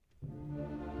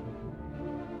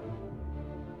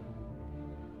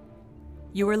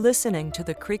You are listening to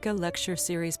the Krika Lecture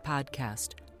Series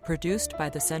podcast, produced by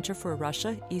the Center for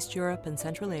Russia, East Europe, and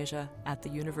Central Asia at the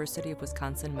University of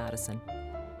Wisconsin-Madison.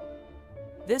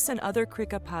 This and other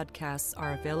Krika podcasts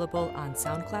are available on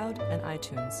SoundCloud and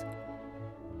iTunes.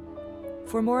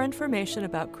 For more information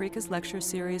about Krika's lecture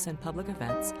series and public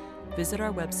events, visit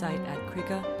our website at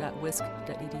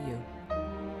krika.wisc.edu.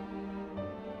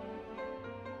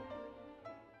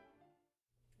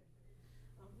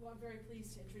 Well, I'm very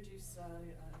pleased to introduce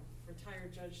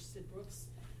retired Judge Sid Brooks.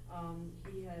 I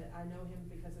know him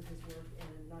because of his work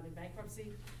not in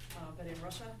bankruptcy, but in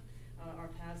Russia. Our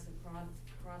paths have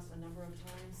crossed a number of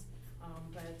times,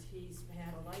 but he's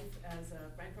had a life as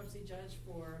a bankruptcy judge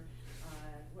for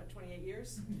 28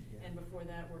 years, and before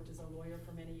that worked as a lawyer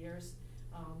for many years,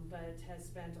 but has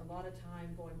spent a lot of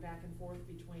time going back and forth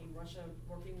between Russia,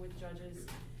 working with judges,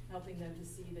 helping them to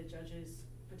see that judges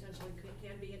potentially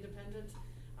can be independent.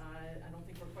 I don't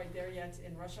think we're quite there yet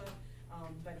in Russia,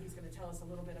 but he's going to tell us a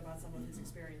little bit about some of his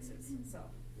experiences. So.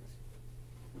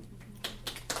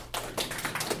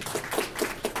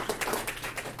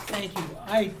 Thank you.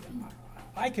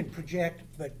 I can project,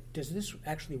 but does this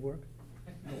actually work?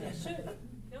 It should.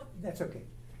 Nope. That's okay.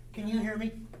 Can you hear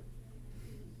me?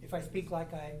 If I speak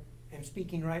like I am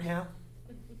speaking right now?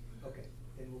 Okay,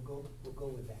 then we'll go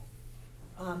with that.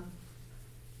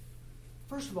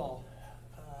 First of all,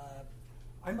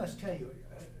 I must tell you,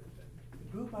 the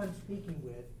group I'm speaking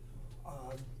with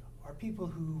are people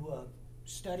who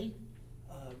study,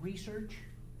 research,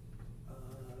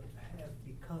 have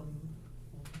become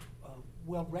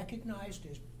well recognized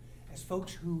as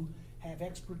folks who have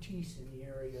expertise in the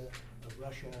area of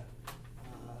Russia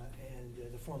and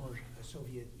the former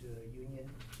Soviet Union.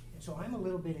 And so I'm a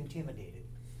little bit intimidated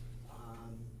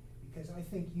because I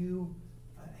think you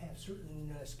have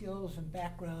certain skills and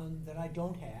background that I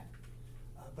don't have.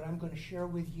 But I'm going to share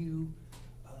with you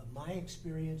my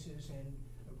experiences in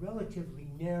a relatively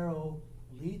narrow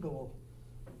legal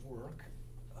work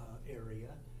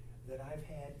area that I've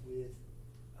had with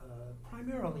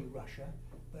primarily Russia,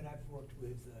 but I've worked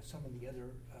with some of the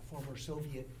other former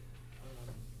Soviet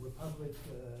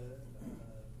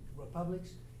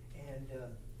republics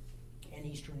and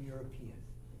Eastern European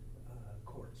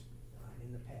courts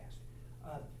in the past.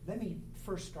 Let me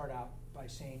first start out by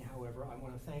saying, however, I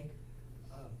want to thank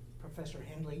Professor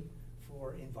Hendley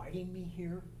for inviting me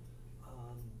here.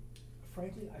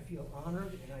 Frankly, I feel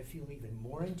honored and I feel even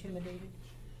more intimidated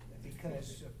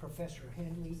because Professor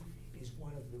Hendley is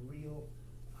one of the real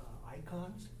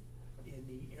icons in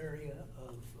the area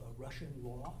of Russian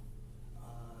law.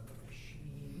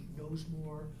 She knows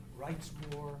more, writes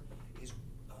more, is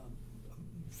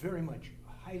very much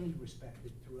highly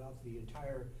respected throughout the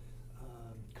entire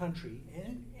country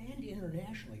and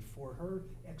internationally for her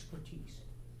expertise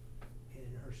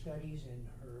in her studies and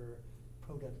her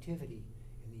productivity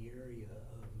in the area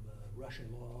of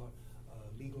Russian law,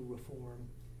 legal reform,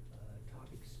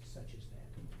 topics such as that.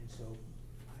 And so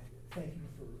I thank you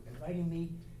for inviting me,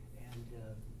 and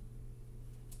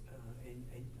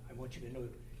I want you to know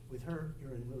with her,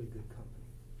 you're in really good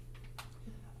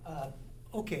company.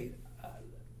 Okay,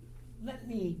 let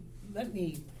me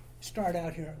start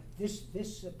out here.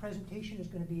 This presentation is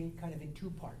going to be kind of in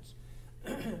two parts.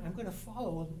 I'm going to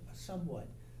follow somewhat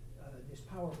this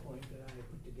PowerPoint that I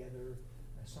put together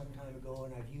some time ago,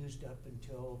 and I've used up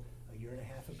until a year and a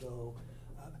half ago.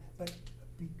 But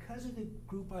because of the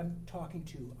group I'm talking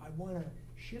to, I want to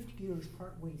shift gears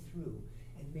partway through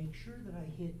and make sure that I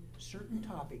hit certain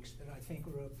topics that I think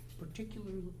are of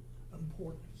particular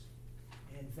importance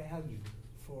and value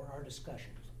for our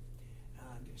discussions.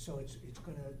 So it's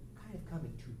going to kind of come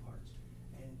in two parts.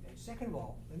 And second of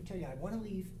all, let me tell you, I want to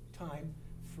leave time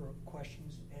for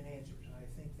questions and answers. And I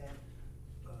think that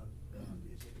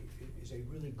is a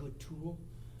really good tool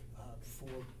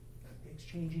for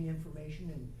exchanging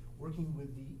information and working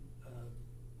with the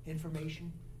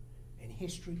information and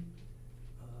history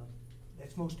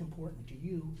that's most important to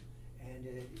you, and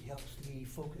it helps me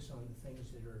focus on the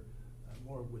things that are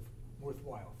more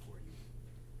worthwhile for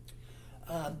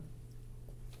you.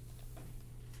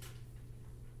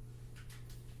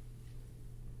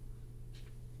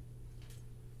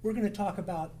 We're going to talk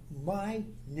about my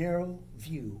narrow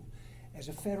view as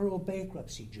a federal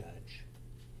bankruptcy judge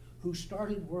who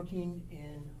started working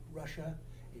in Russia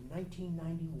in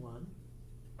 1991,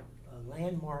 a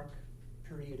landmark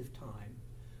period of time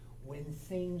when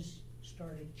things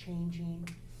started changing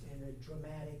in a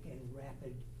dramatic and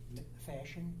rapid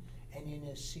fashion and in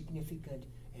a significant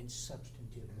and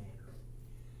substantive manner.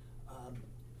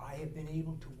 I have been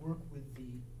able to work with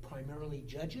the primarily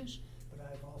judges, but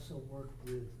I've also worked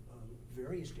with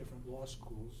various different law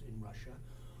schools in Russia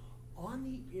on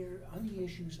the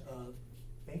issues of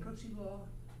bankruptcy law,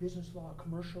 business law,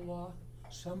 commercial law,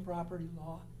 some property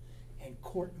law, and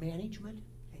court management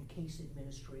and case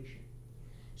administration.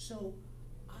 So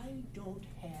I don't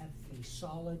have the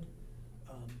solid,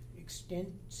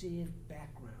 extensive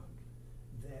background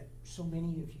that so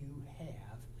many of you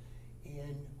have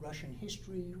in Russian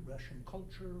history, Russian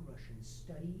culture, Russian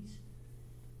studies.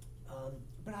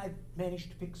 But I've managed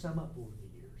to pick some up over the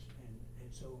years,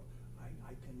 and so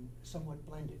I can somewhat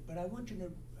blend it. But I want you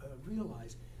to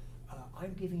realize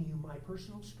I'm giving you my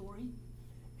personal story,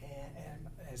 and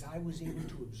as I was able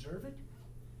to observe it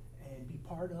and be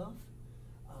part of,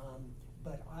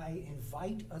 but I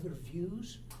invite other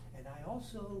views, and I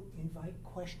also invite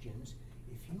questions.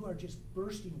 If you are just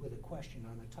bursting with a question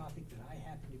on a topic that I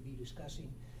happen to be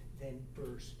discussing, then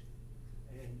burst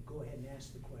and go ahead and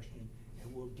ask the question,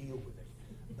 and we'll deal with it.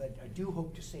 But I do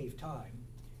hope to save time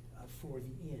for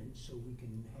the end so we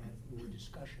can have more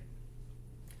discussion.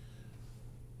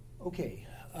 Okay.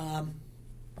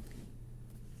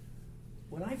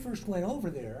 When I first went over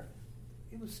there,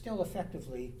 it was still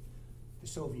effectively the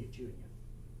Soviet Union.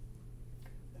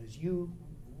 As you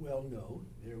well know,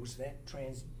 there was that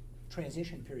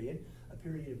transition period, a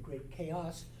period of great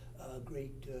chaos, a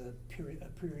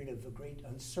period of great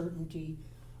uncertainty.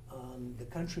 The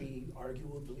country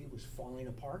arguably was falling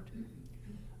apart.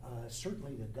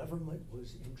 Certainly the government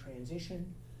was in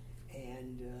transition,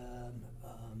 and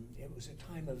it was a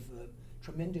time of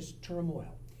tremendous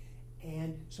turmoil.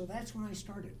 And so that's when I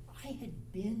started. I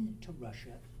had been to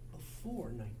Russia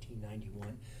before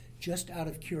 1991, just out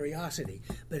of curiosity.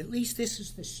 But at least this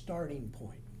is the starting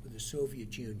point with the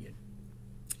Soviet Union.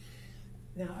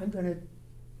 Now, I'm going to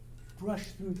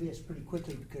brush through this pretty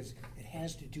quickly because it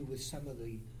has to do with some of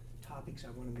the topics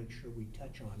I want to make sure we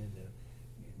touch on in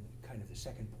kind of the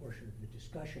second portion of the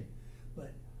discussion.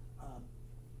 But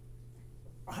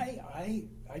I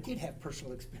did have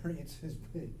personal experiences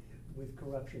with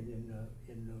corruption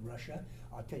in Russia.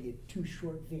 I'll tell you 2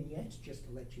 short vignettes just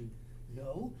to let you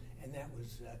know. And that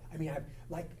was, I've,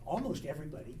 like almost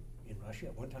everybody in Russia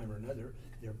at one time or another,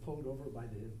 they're pulled over by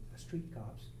the street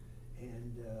cops,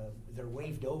 and they're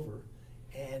waved over,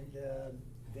 and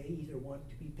they either want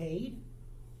to be paid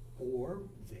or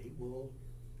they will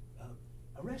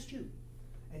arrest you.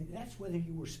 And that's whether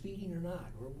you were speeding or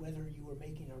not, or whether you were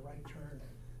making a right turn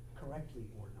correctly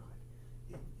or not.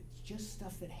 It's just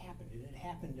stuff that happened, and it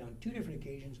happened on 2 different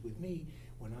occasions with me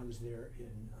when I was there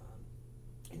in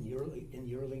the early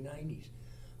 90s.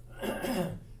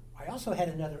 I also had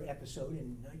another episode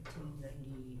in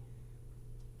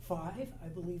 1995, I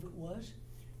believe it was,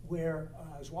 where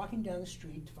I was walking down the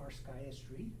street, Tverskaya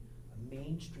Street, a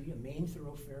main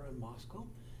thoroughfare in Moscow,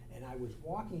 and I was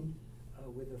walking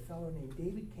with a fellow named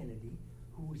David Kennedy,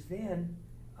 who was then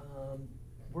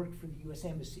worked for the U.S.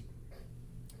 Embassy.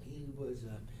 He was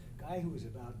a guy who was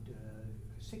about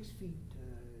 6 feet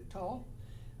tall,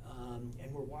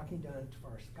 and we're walking down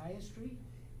Tverskaya Street,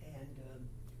 and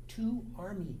 2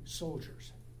 army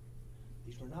soldiers,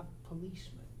 these were not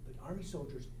policemen, but army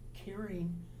soldiers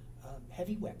carrying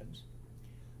heavy weapons,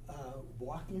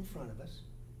 walked in front of us,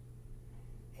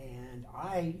 and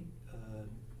I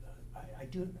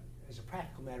do, as a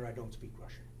practical matter, I don't speak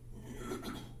Russian.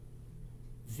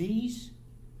 These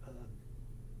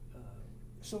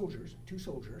soldiers, 2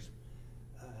 soldiers,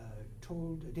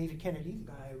 told David Kennedy,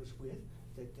 the guy I was with,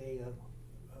 that they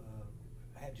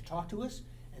had to talk to us,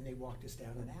 and they walked us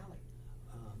down an alley,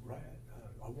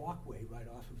 a walkway right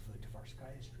off of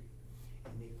Tverskaya Street.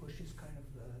 And they pushed us kind of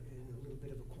in a little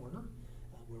bit of a corner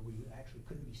where we actually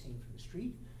couldn't be seen from the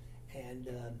street, and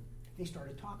they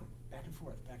started talking back and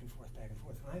forth, back and forth, back and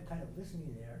forth. And I'm kind of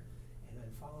listening there, and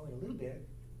I'm following a little bit.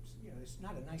 It's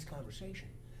not a nice conversation.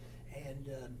 And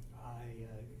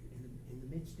in the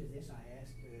midst of this, I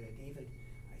asked David,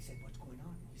 I said, what's going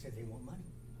on? He said, they want money.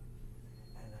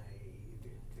 And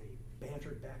they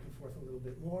bantered back and forth a little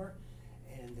bit more,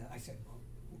 and I said, well,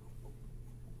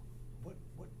 what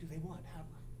do they want?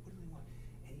 What do they want?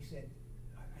 And he said,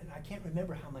 and I can't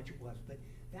remember how much it was, but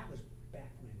that was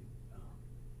back when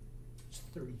it's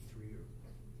 33 or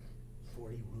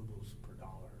 40 rubles per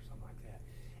dollar or something like that.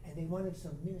 And they wanted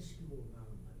some minuscule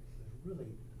amount of money. It was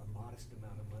really a modest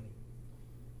amount of money.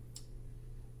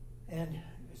 And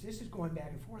as this is going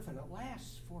back and forth, and it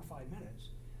lasts 4 or 5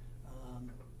 minutes,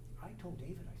 I told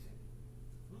David, I said,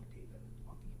 look, David,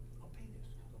 I'll pay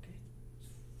this, okay? It's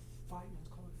let's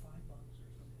call it $5 or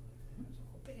something like that. I said,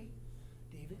 I'll pay,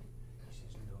 David. He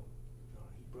says, no.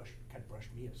 He kind of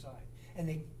brushed me aside. And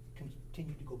they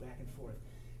continued to go back and forth.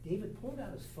 David pulled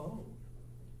out his phone,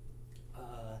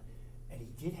 and he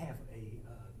did have a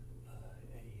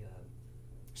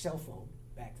cell phone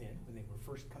back then when they were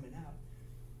first coming out.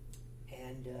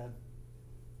 And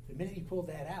the minute he pulled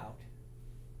that out,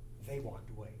 they walked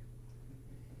away.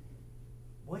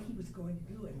 What he was going to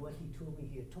do and what he told me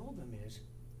he had told them is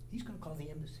he's going to call the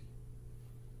embassy.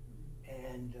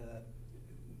 And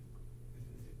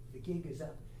the gig is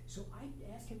up. So I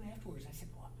asked him afterwards, I said,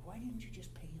 why didn't you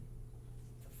just pay him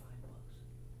the $5?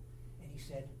 And he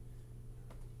said,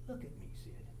 look at me,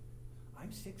 Sid. I'm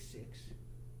 6'6".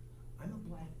 I'm a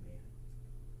black man.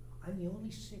 I'm the only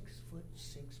 6'6"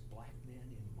 black man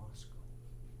in Moscow.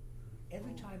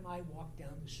 Every time I walk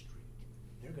down the street,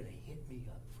 they're going to hit me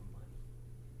up for money.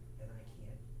 And I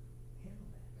can't handle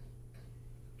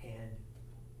that. And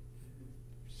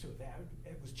so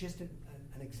it was just an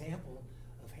example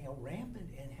of how rampant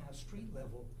and how street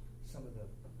level some of the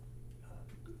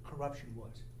corruption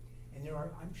was. And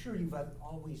I'm sure you've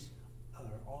always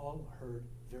all heard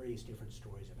various different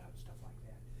stories about stuff like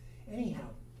that.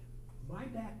 Anyhow, my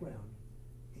background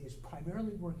is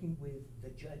primarily working with the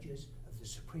judges of the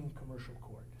Supreme Commercial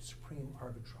Court, the Supreme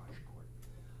Arbitrage Court.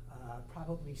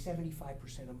 Probably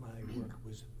 75% of my work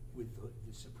was with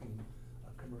the Supreme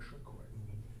Commercial Court. And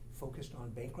we focused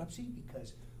on bankruptcy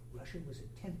because Russia was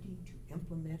attempting to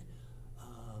implement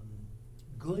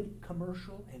good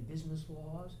commercial and business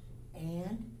laws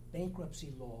and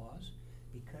bankruptcy laws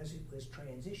because it was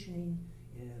transitioning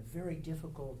in a very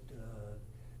difficult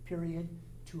period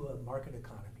to a market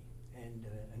economy. And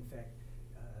in fact,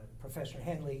 Professor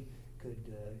Henley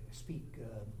could speak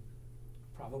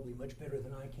probably much better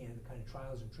than I can the kind of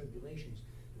trials and tribulations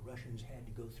the Russians had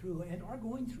to go through and are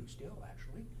going through still,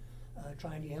 actually,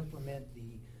 trying to implement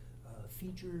the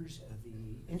features,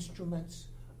 the instruments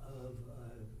of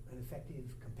an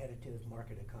effective, competitive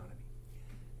market economy.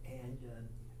 And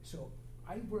so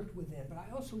I worked with them, but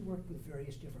I also worked with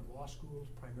various different law schools,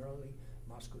 primarily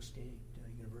Moscow State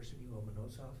University,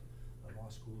 Lomonosov Law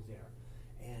School there.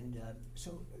 And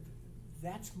so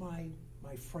that's my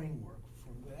framework.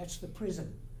 That's the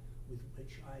prism with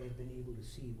which I have been able to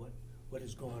see what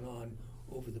has gone on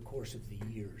over the course of the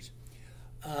years.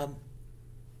 I'm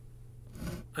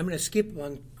going to skip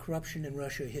on corruption in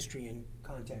Russia, history and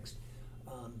context.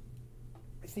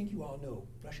 I think you all know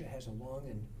Russia has a long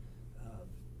and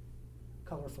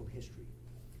colorful history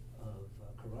of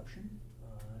corruption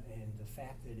and the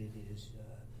fact that it is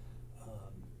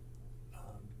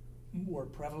more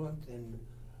prevalent than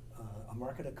a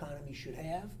market economy should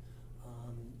have.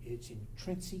 It's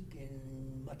intrinsic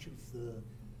in much of the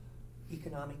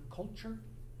economic culture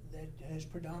that has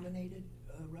predominated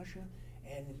Russia,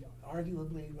 and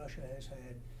arguably Russia has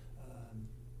had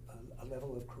a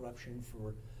level of corruption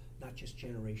for not just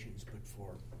generations, but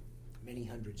for many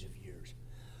hundreds of years.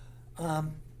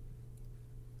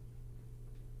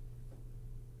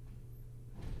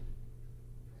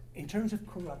 In terms of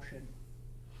corruption,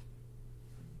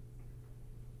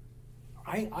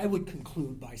 I would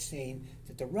conclude by saying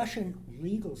that the Russian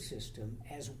legal system,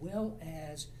 as well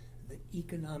as the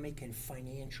economic and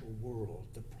financial world,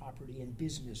 the property and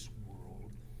business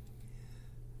world,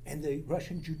 and the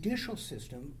Russian judicial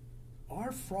system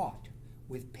are fraught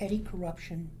with petty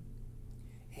corruption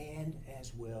and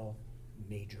as well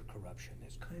major corruption.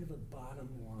 That's kind of a bottom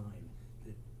line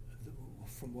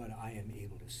from what I am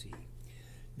able to see.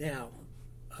 Now,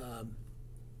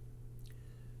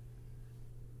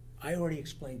 I already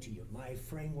explained to you, my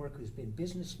framework has been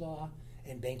business law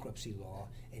and bankruptcy law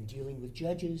and dealing with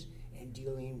judges and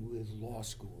dealing with law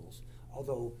schools.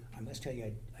 Although I must tell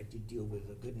you, I did deal with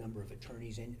a good number of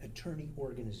attorneys and attorney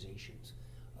organizations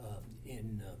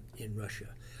in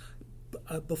Russia.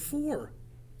 Before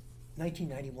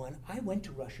 1991, I went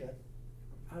to Russia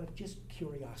out of just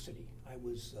curiosity. I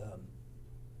was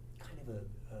kind of a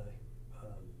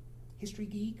history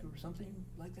geek or something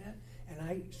like that, and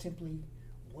I simply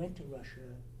went to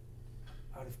Russia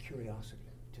out of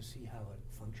curiosity to see how it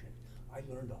functioned. I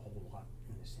learned a whole lot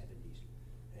in the 70s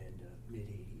and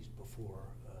mid-80s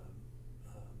before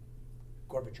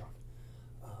Gorbachev,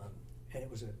 and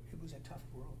it was a tough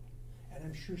world. And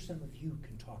I'm sure some of you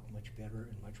can talk much better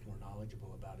and much more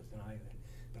knowledgeable about it than I had.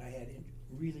 But I had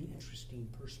really interesting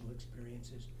personal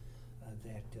experiences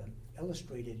that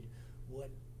illustrated what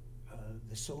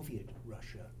the Soviet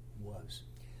Russia was.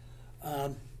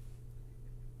 I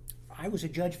was a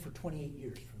judge for 28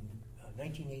 years, from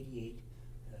 1988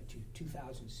 to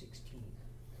 2016.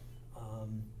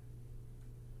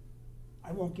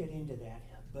 I won't get into that,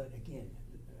 but again,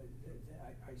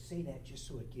 I say that just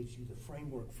so it gives you the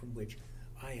framework from which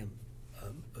I am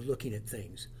looking at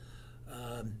things.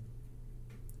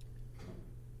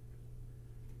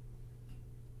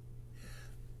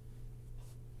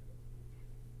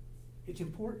 it's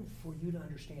important for you to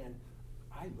understand,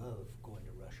 I love going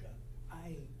to Russia.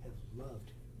 I have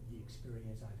loved the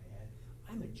experience I've had.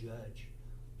 I'm a judge.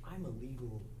 I'm a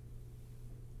legal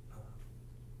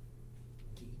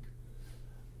geek.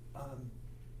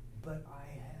 But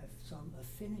I have some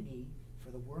affinity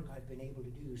for the work I've been able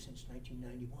to do since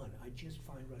 1991. I just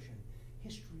find Russian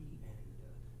history and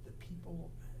the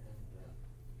people and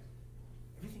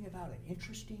everything about it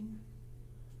interesting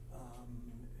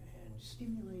and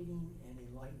stimulating and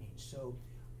enlightening. So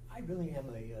I really am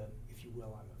if you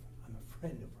will, I'm a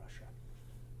friend of Russia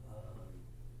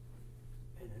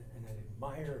and an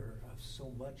admirer of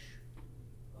so much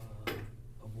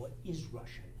of what is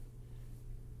Russian.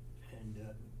 And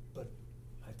but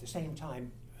at the same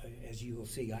time, as you will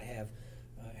see, I have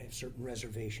certain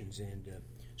reservations and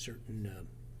certain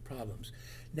problems.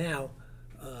 Now,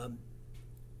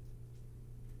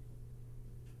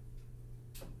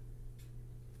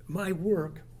 my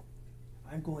work,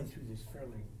 I'm going through this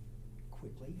fairly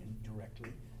quickly and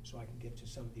directly so I can get to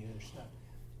some of the other stuff.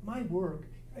 My work,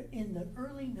 in the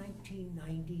early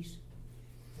 1990s,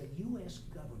 the U.S.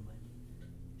 government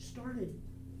started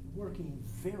working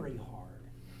very hard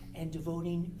and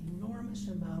devoting enormous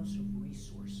amounts of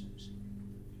resources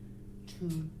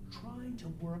to trying to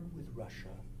work with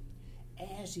Russia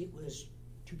as it was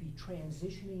to be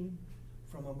transitioning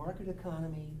from a market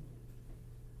economy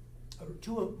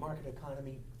to a market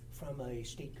economy from a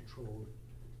state-controlled,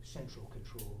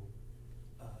 central-controlled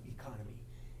economy.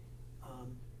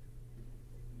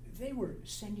 They were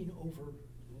sending over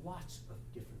lots of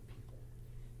different people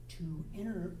to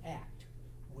interact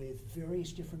with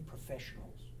various different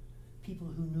professionals, people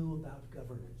who knew about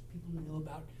governance, people who knew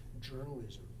about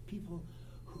journalism, people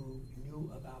who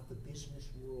knew about the business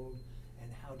world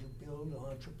and how to build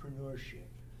entrepreneurship,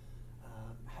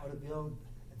 how to build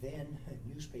then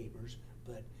newspapers,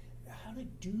 but how to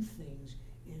do things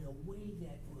in a way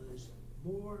that was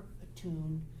more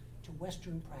attuned to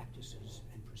Western practices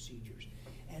and procedures.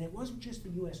 And it wasn't just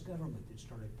the U.S. government that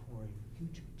started pouring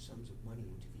huge sums of money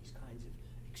into these kinds of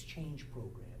exchange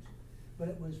programs, but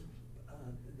it was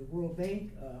the World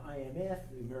Bank, IMF,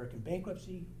 the American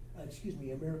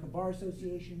American Bar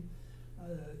Association.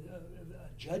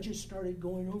 Judges started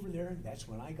going over there, and that's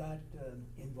when I got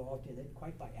involved in it,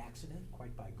 quite by accident,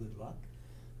 quite by good luck.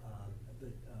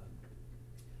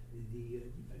 The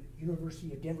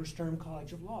University of Denver Stern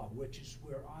College of Law, which is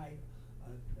where I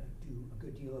do a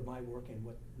good deal of my work in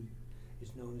what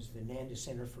is known as the Nanda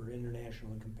Center for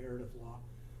International and Comparative Law.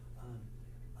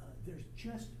 There's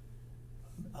just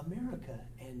America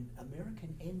and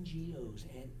American NGOs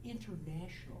and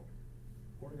international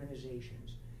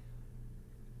organizations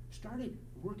started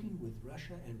working with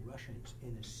Russia and Russians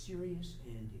in a serious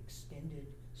and extended,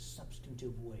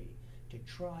 substantive way to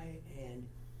try and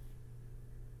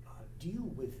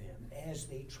deal with them as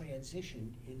they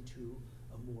transitioned into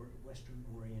a more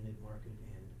Western-oriented market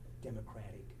and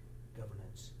democratic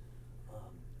governance,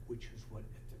 which is what,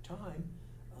 at the time,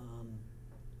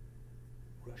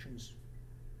 Russians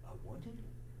wanted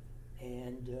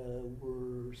and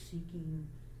were seeking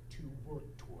to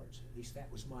work towards. At least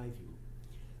that was my view.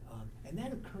 And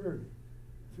that occurred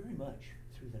very much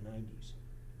through the 90s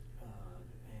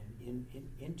and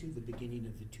into the beginning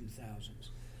of the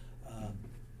 2000s.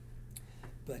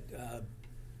 But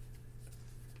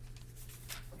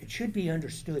it should be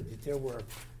understood that there were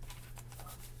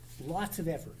lots of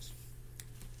efforts,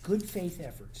 good faith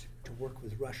efforts, to work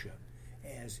with Russia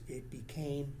as it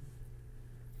became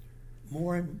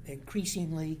more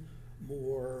increasingly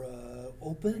more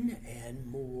open and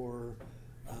more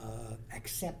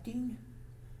accepting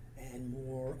and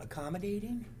more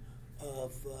accommodating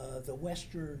of the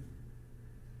Western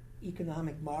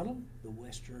economic model, the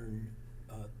Western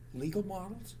legal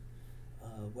models,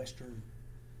 Western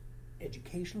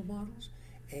educational models,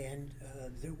 and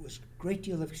there was a great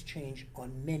deal of exchange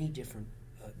on many different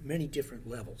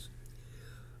levels.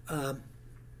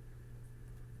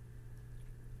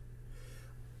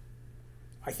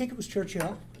 I think it was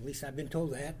Churchill, at least I've been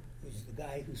told that, was the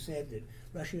guy who said that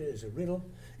Russia is a riddle,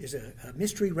 is a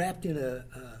mystery wrapped in a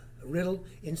riddle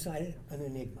inside an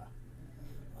enigma.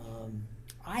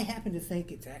 I happen to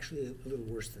think it's actually a little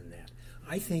worse than that.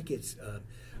 I think it's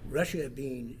Russia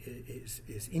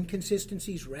is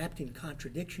inconsistencies wrapped in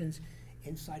contradictions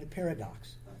inside a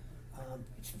paradox.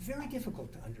 It's very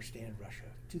difficult to understand Russia.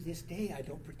 To this day, I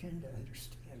don't pretend to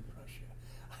understand Russia.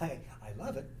 I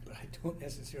love it, but I don't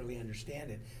necessarily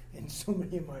understand it. And so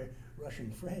many of my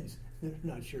Russian friends, they're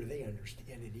not sure they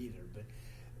understand it either.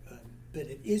 But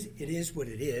it is what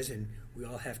it is, and we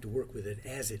all have to work with it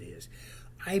as it is.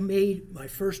 I made my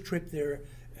first trip there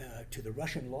to the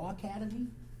Russian Law Academy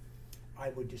I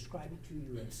would describe it to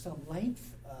you at some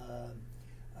length,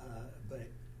 but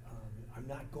I'm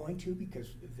not going to because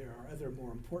there are other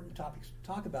more important topics to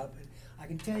talk about. But I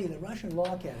can tell you the Russian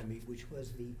Law Academy, which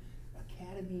was the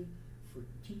academy for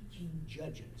teaching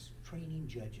judges, training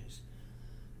judges,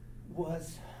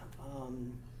 was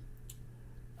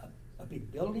a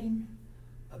big building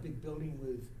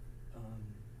with,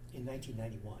 in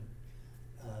 1991,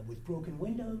 with broken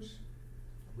windows,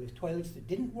 with toilets that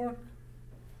didn't work,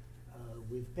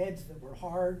 with beds that were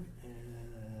hard,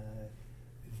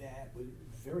 that were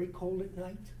very cold at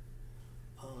night.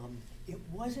 It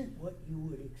wasn't what you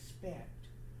would expect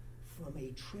from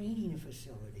a training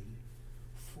facility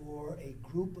for a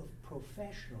group of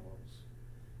professionals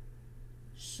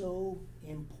so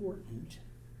important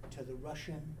to the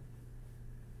Russian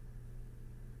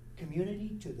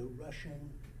community, to the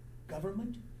Russian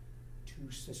government,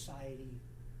 to society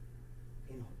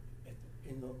in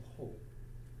the whole,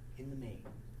 in the main.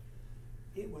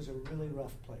 It was a really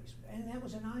rough place. And that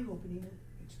was an eye-opening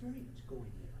experience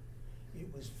going there.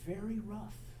 It was very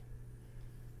rough.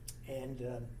 And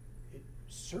it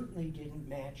certainly didn't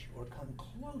match or come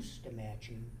close to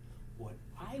matching what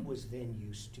I was then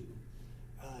used to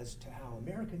as to how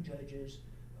American judges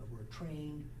were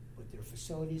trained, what their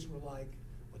facilities were like,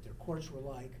 what their courts were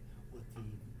like, what the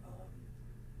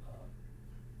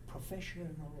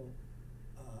professional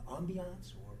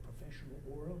ambiance or professional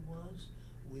aura was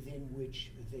within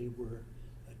which they were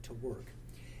to work.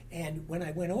 And when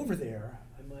I went over there,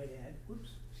 I might add,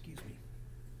 excuse me.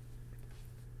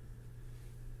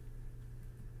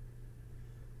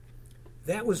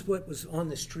 That was what was on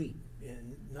the street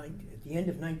at the end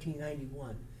of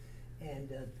 1991.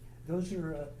 And those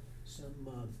are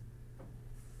some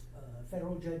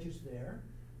federal judges there,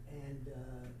 and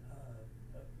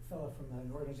a fellow from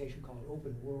an organization called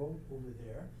Open World over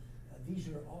there. These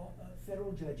are all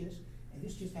federal judges, and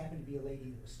this just happened to be a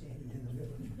lady that was standing in the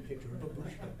middle of the picture, a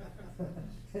babushka.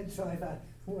 And so I thought,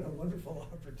 what a wonderful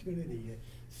opportunity to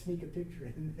sneak a picture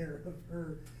in there of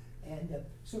her. And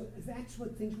so that's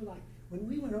what things were like. When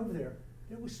we went over there,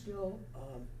 there was still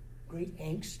great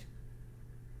angst,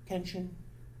 tension,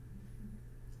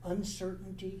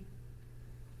 uncertainty,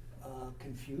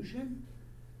 confusion.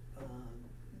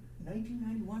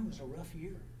 1991 was a rough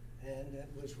year, and it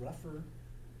was rougher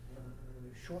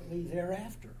shortly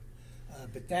thereafter.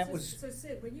 But that was. So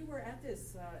Sid, when you were at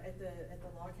this at the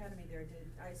Law Academy there,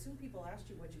 I assume people asked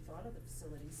you what you thought of the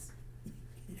facilities?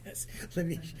 Yes. Let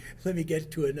me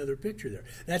get to another picture there.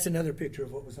 That's another picture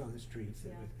of what was on the streets.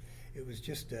 Yeah. It was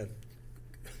just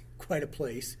quite a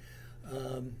place.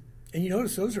 And you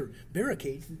notice those are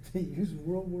barricades that they used in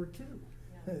World War II.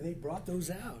 Yeah. They brought those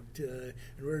out in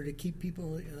order to keep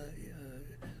people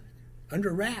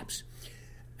under wraps.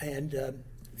 And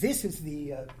this is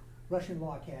the Russian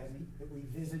Law Academy that we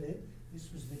visited.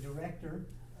 This was the director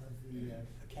of the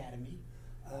academy.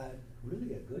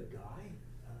 Really a good guy.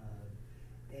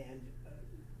 And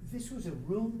this was a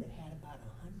room that had about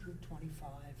 125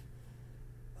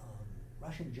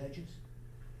 Russian judges.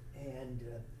 And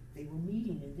they were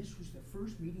meeting, and this was the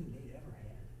first meeting they'd ever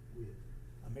had with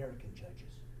American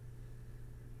judges.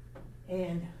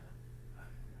 And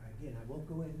again, I won't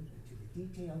go into the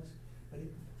details, but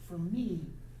for me,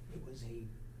 it was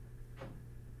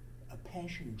a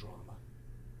passion drama.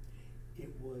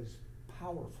 It was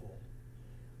powerful.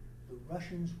 The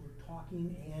Russians were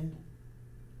talking and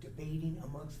debating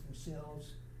amongst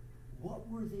themselves what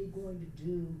were they going to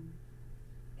do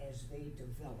as they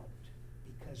developed,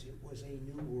 because it was a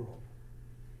new world,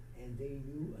 and they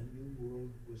knew a new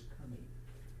world was coming.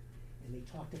 And they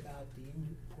talked about the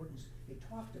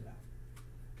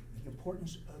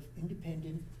importance of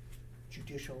independent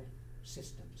judicial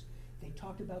systems. They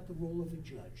talked about the role of a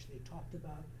judge. They talked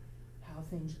about how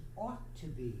things ought to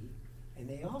be, and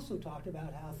they also talked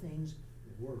about how things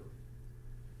were.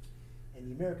 And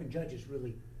the American judges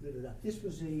really lit it up. This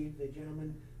was the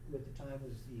gentleman who at the time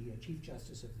was the Chief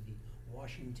Justice of the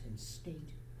Washington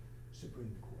State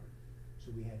Supreme Court.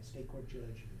 So we had state court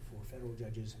judge, 4 federal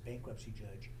judges, a bankruptcy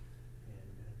judge,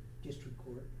 and district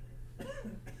court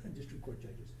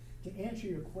judges. To answer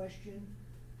your question,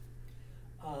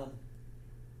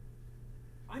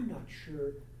 I'm not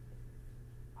sure.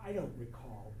 I don't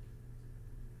recall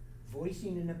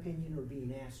voicing an opinion or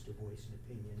being asked to voice an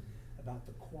opinion about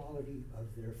the quality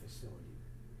of their facility.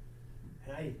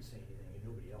 And I didn't say anything, and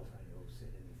nobody else I know said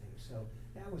anything. So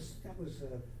that was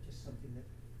just something that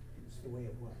it's the way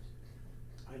it was.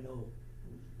 I know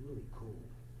it was really cool.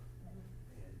 And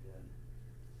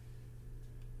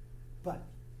but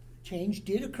change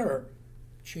did occur.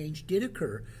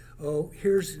 Oh,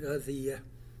 here's the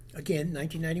again,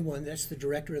 1991, that's the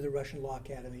director of the Russian Law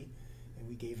Academy, and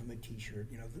we gave him a T-shirt.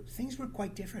 You know, things were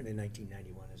quite different in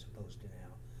 1991 as opposed to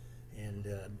now. And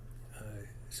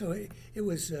so it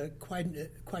was quite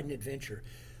an adventure.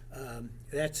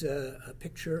 That's a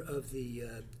picture of the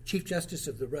Chief Justice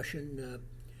of the Russian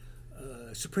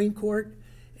Supreme Court,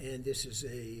 and this is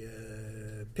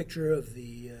a picture of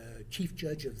the Chief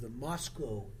Judge of the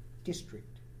Moscow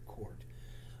District Court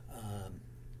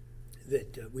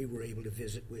that we were able to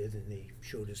visit with, and they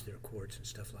showed us their courts and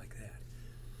stuff like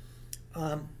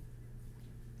that.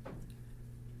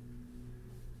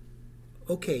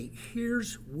 Okay,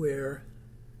 here's where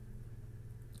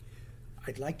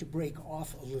I'd like to break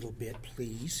off a little bit,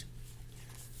 please.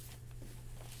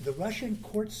 The Russian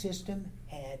court system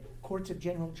had courts of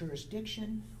general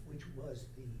jurisdiction, which was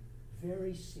the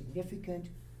very significant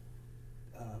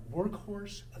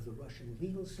workhorse of the Russian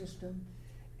legal system.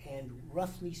 And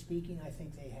roughly speaking, I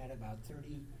think they had about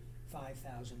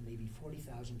 35,000, maybe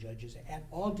 40,000 judges at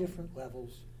all different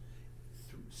levels,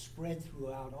 spread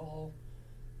throughout all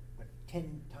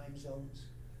 10 time zones.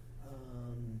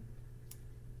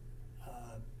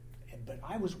 But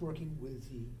I was working with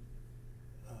the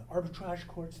arbitrage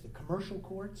courts, the commercial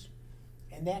courts,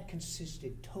 and that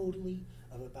consisted totally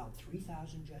of about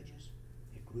 3,000 judges.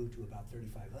 It grew to about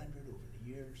 3,500 over the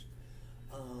years.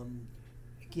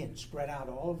 Again, spread out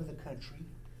all over the country,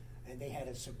 and they had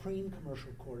a supreme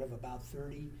commercial court of about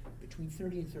between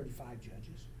 30 and 35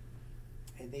 judges,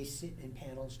 and they sit in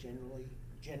panels generally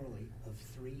of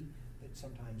 3, but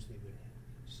sometimes they would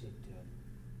sit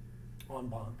en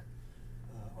banc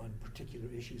on particular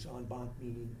issues. En banc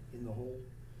meaning in the whole,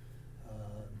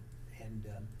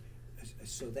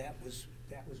 so that was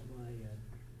my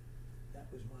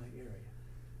area.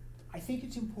 I think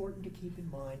it's important to keep in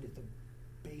mind at the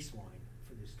baseline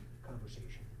for this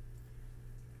conversation,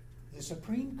 the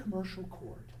Supreme Commercial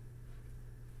Court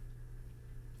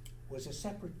was a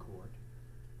separate court,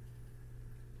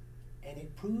 and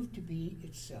it proved to be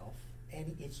itself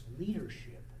and its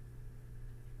leadership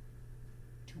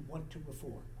to want to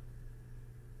reform.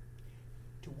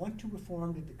 To want to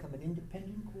reform to become an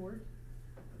independent court,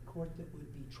 a court that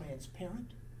would be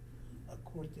transparent, a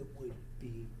court that would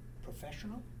be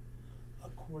professional, a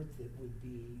court that would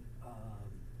be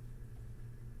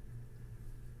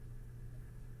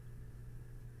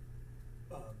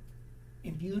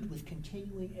imbued with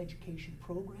continuing education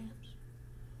programs,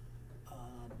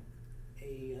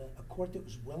 a court that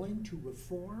was willing to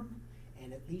reform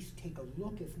and at least take a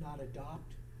look, if not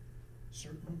adopt,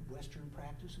 certain Western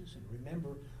practices. And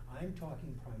remember, I'm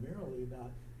talking primarily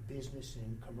about business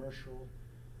and commercial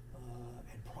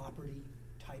and property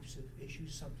types of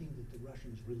issues, something that the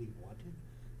Russians really wanted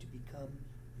to become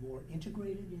more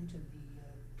integrated into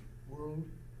the world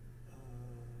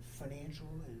financial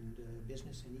and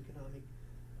business and economic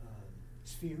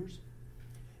spheres.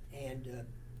 And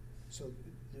so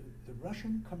the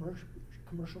Russian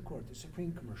commercial court, the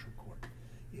Supreme Commercial Court,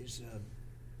 is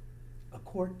a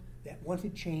court that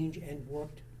wanted change and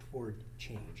worked toward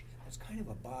change. That's kind of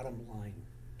a bottom line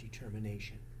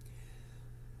determination.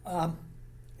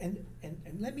 And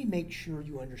let me make sure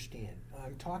you understand.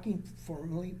 I'm talking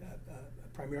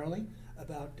primarily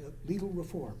about legal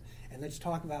reform. And let's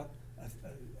talk about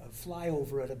a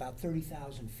flyover at about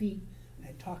 30,000 feet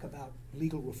and talk about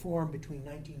legal reform between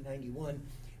 1991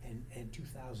 and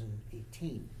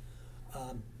 2018.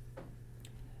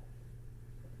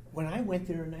 When I went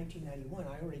there in 1991,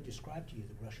 I already described to you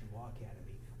the Russian Law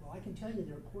Academy. Well, I can tell you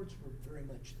their courts were very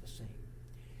much the same.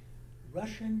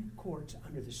 Russian courts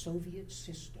under the Soviet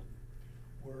system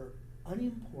were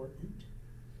unimportant.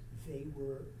 They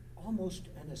were almost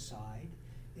an aside.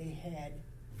 They had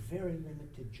very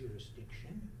limited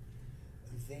jurisdiction.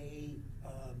 They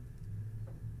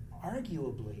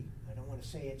arguably, I don't want to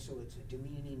say it so it's a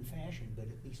demeaning fashion, but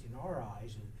at least in our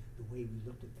eyes and the way we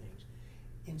looked at things,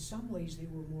 in some ways they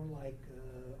were more like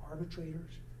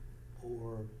arbitrators,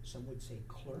 or some would say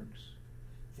clerks.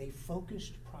 They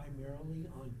focused primarily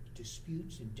on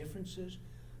disputes and differences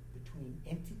between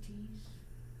entities.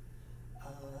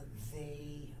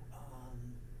 They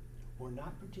were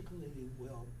not particularly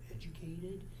well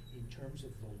educated in terms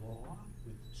of the law,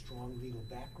 with strong legal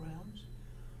backgrounds.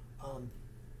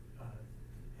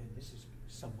 And this is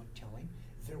somewhat telling.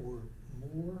 There were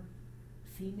more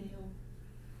female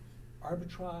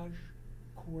arbitrage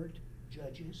court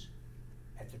judges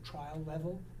at the trial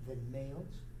level than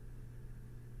males.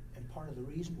 And part of the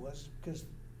reason was because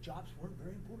jobs weren't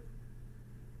very important.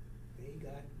 They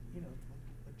got,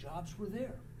 the jobs were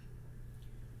there.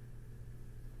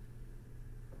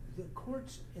 The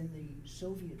courts in the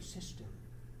Soviet system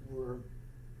were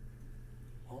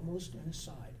almost an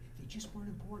aside. They just weren't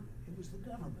important. It was the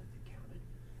government that counted,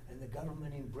 and the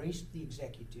government embraced the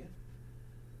executive,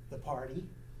 the party,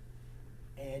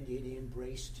 and it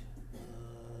embraced,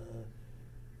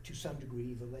 to some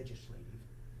degree, the legislative.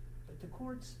 But the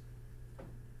courts,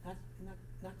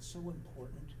 not so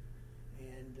important,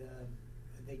 and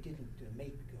they didn't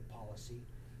make a policy,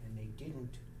 and they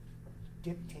didn't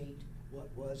dictate what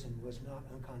was and was not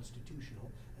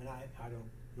unconstitutional. And I don't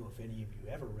know if any of you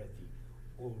ever read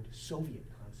the old Soviet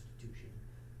Constitution,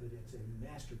 but it's a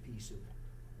masterpiece of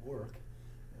work.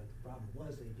 The problem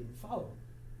was they didn't follow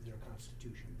their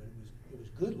constitution, but it was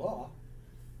good law.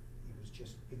 It was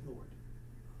just ignored,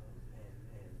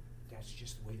 and that's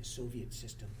just the way the Soviet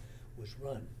system was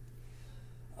run.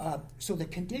 So the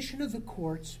condition of the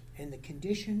courts and the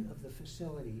condition of the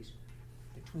facilities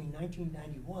between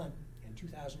 1991 and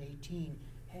 2018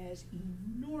 has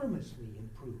enormously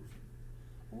improved.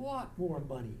 A lot more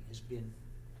money has been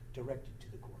directed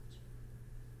to the courts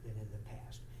than in the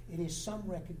past. It is some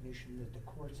recognition that the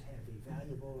courts have a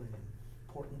valuable and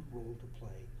important role to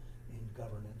play in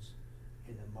governance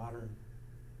in a modern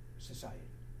society.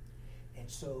 And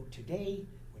so today,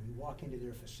 when you walk into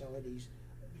their facilities,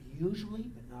 usually,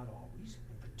 but not always,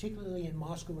 and particularly in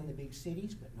Moscow and the big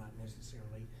cities, but not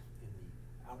necessarily in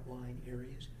the outlying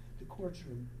areas, the courts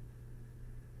are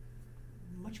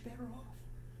much better off.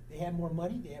 They have more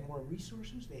money, they have more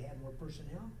resources, they have more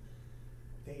personnel.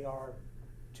 They are,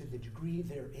 to the degree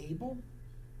they're able,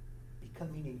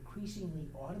 becoming increasingly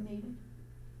automated,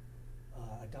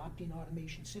 adopting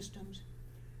automation systems.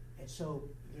 And so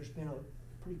there's been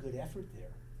a pretty good effort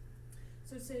there.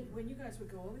 So Sid, when you guys would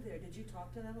go over there, did you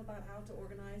talk to them about how to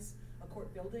organize a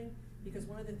court building? Because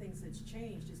one of the things that's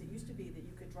changed is it used to be that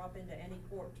you could drop into any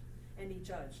court, any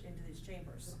judge, into these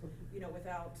chambers,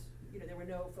 without, there were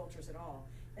no filters at all.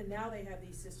 And now they have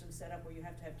these systems set up where you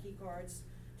have to have key cards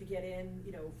to get in,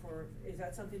 is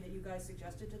that something that you guys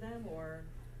suggested to them, or?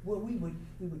 Well, we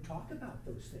would talk about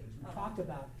those things. We talked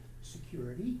about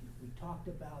security. We talked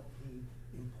about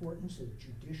the importance of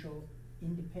judicial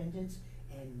independence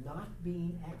and not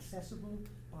being accessible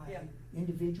by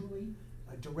individually,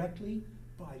 directly,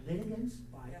 by litigants,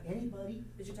 by anybody.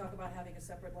 Did you talk about having a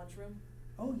separate lunchroom?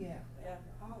 Oh, yeah.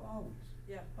 Always.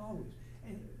 Yeah. Always.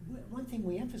 And one thing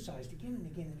we emphasized again and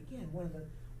again and again,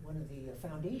 one of the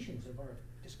foundations of our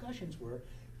discussions were,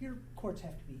 your courts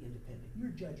have to be independent. Your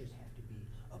judges have to be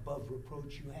above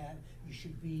reproach. You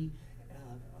should be,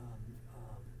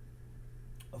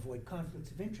 avoid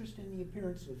conflicts of interest and the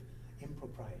appearance of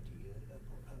impropriety,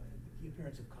 the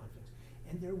appearance of conflicts.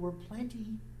 And there were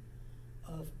plenty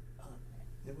of,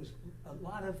 there was a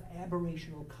lot of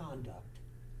aberrational conduct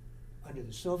under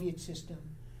the Soviet system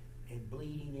and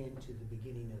bleeding into the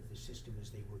beginning of the system as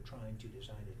they were trying to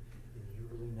design it in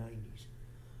the early 90s.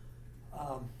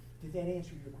 Did that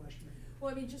answer your question?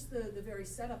 Well, I mean, just the very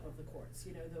setup of the courts,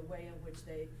 the way in which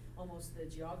almost the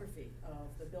geography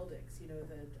of the buildings,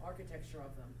 the architecture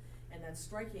of them. And that's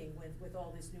striking with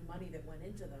all this new money that went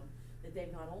into them, that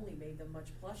they've not only made them much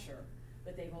plusher,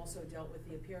 but they've also dealt with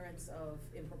the appearance of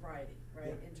impropriety, right?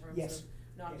 Yeah. In terms of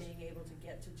not being able to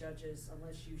get to judges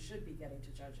unless you should be getting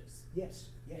to judges. Yes,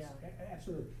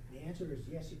 absolutely. The answer is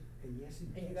yes, and yes, and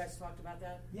yes. And you guys talked about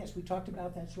that? Yes, we talked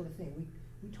about that sort of thing.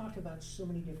 We talked about so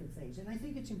many different things, and I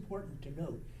think it's important to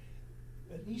note,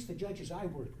 at least the judges I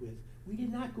worked with, we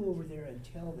did not go over there and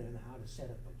tell them how to set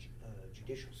up a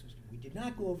judicial system. We did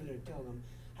not go over there and tell them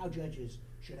how judges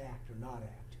should act or not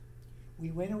act.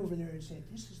 We went over there and said,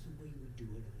 this is the way we do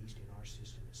it, at least in our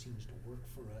system. It seems to work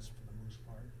for us for the most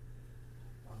part.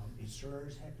 It sure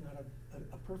as heck not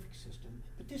a perfect system,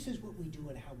 but this is what we do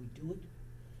and how we do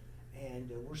it.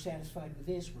 And we're satisfied with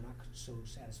this. We're not so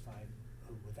satisfied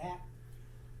with that.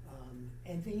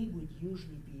 And they would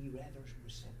usually be rather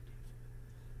receptive.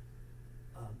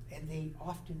 And they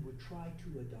often would try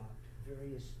to adopt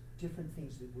various different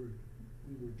things that we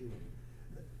were doing.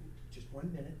 Just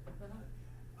 1 minute.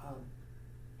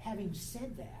 Having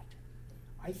said that,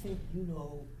 I think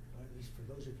or at least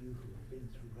for those of you who have been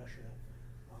through Russia,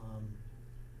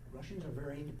 Russians are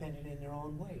very independent in their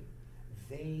own way.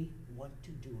 They want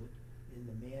to do it in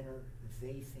the manner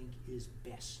they think is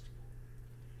best.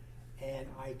 And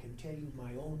I can tell you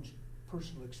my own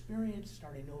personal experience,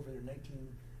 starting over in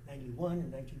 1991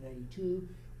 and 1992,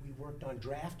 we worked on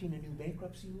drafting a new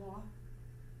bankruptcy law.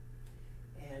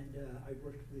 And I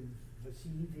worked with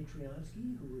Vasily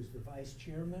Vitriansky, who was the vice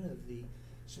chairman of the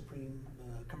Supreme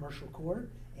Commercial Court,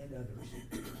 and others.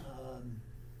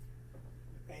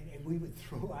 And we would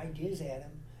throw ideas at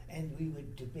him, and we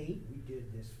would debate. We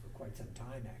did this for quite some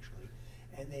time, actually.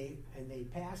 And they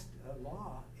passed a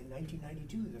law in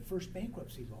 1992, the first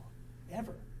bankruptcy law.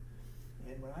 ever.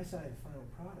 And when I saw the final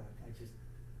product, I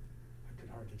could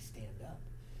hardly stand up.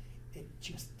 It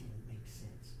just didn't make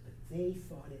sense. But they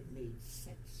thought it made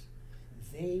sense.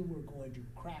 They were going to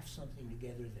craft something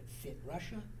together that fit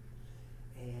Russia,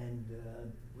 and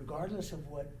regardless of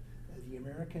what the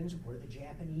Americans or the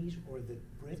Japanese or the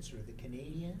Brits or the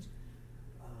Canadians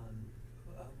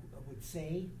would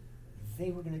say,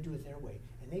 they were going to do it their way.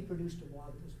 And they produced a law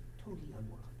that was totally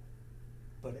unworkable.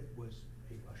 But it was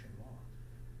a Russian law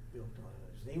built on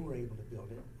us. They were able to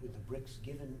build it with the bricks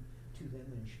given to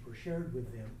them and were shared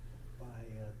with them by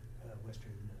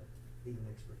Western legal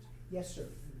experts. Yes, sir.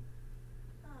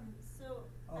 So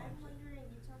Oh, I'm sorry. wondering,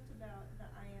 you talked about the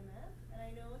IMF, and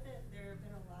I know that there have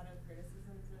been a lot of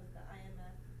criticisms of the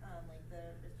IMF, like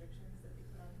the restrictions that they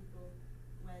put on people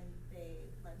when they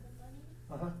lend them money.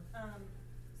 Uh-huh.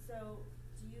 So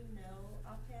do you know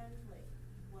offhand, like,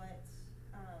 what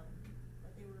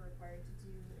they were required to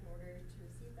do in order to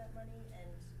receive that money,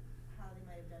 and how they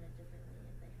might have done it differently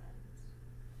if they hadn't?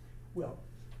 Well,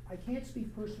 I can't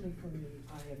speak personally from the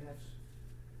IMF's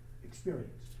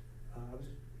experience.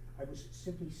 I was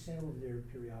simply sent over there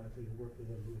periodically to work with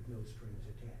them with no strings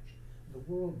attached. The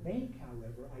World Bank,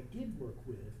 however, I did work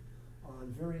with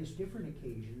on various different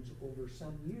occasions over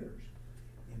some years.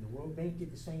 And the World Bank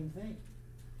did the same thing.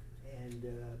 And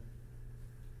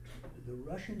the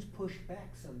Russians pushed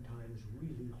back sometimes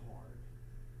really hard.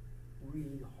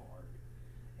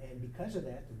 And because of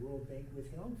that, the World Bank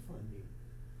withheld funding.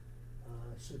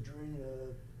 So during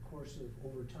the course of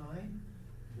over time,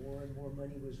 more and more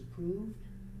money was approved.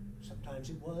 Sometimes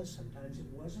it was, sometimes it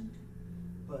wasn't.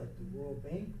 But the World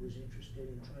Bank was interested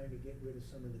in trying to get rid of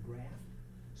some of the graft,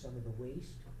 some of the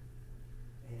waste.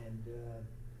 And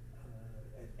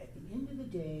at the end of the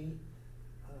day,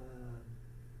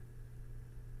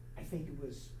 I think it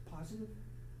was positive,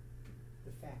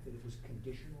 the fact that it was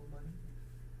conditional money,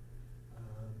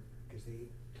 because the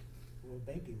World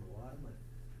Bank gave them a lot of money.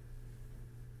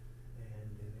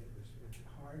 And it was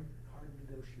hard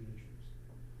negotiations.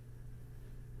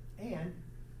 And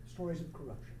stories of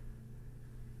corruption,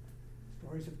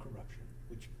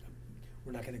 which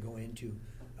we're not going to go into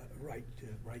right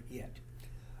yet.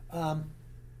 The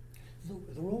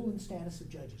role and status of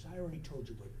judges. I already told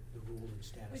you what the role and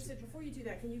status. Wait, so before you do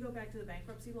that, can you go back to the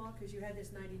bankruptcy law? Because you had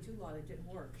this 92 law that didn't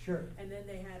work. Sure. And then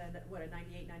they had a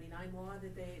 98, 99 law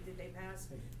that they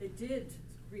passed that did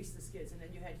grease the skids, and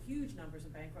then you had huge numbers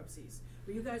of bankruptcies.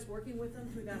 Were you guys working with them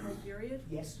through that whole period?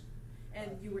 Yes.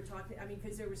 And you were talking, I mean,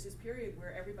 because there was this period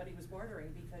where everybody was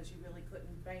bartering because you really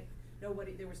couldn't bank,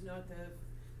 nobody, there was not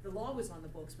the law was on the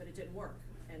books, but it didn't work.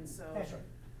 And so. That's right.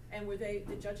 And were the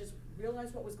judges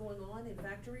realize what was going on in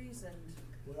factories and?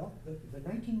 Well, the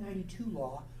 1992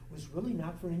 law was really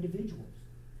not for individuals.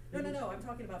 No, I'm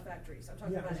talking about factories. I'm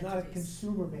talking Yeah, about it was entities. not a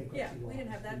consumer bankruptcy Yeah, law. we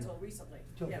didn't have that you know, until recently.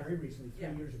 Until Yeah. very recently,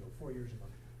 4 years ago.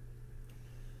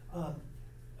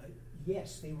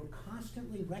 Yes, they were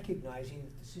constantly recognizing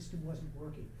that the system wasn't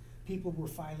working. People were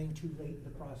filing too late in the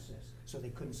process, so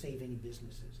they couldn't save any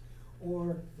businesses.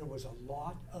 Or there was a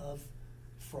lot of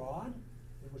fraud,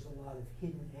 there was a lot of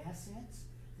hidden assets,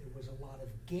 there was a lot of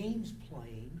games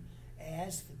playing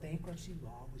as the bankruptcy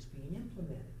law was being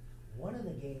implemented. One of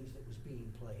the games that was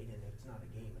being played, and it's not a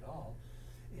game at all,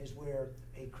 is where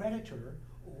a creditor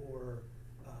or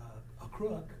a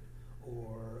crook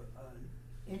or an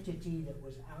entity that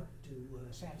was out to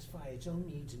satisfy its own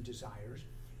needs and desires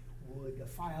would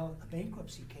file a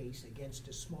bankruptcy case against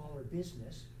a smaller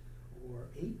business or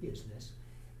a business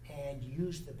and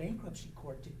use the bankruptcy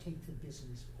court to take the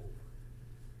business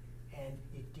over. And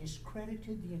it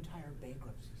discredited the entire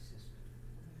bankruptcy system.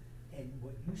 And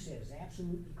what you said is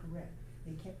absolutely correct.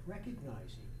 They kept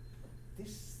recognizing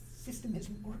this system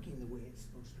isn't working the way it's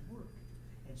supposed to work.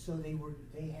 And so they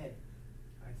had,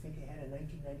 I think they had a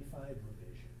 1995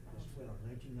 revision as well,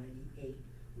 1998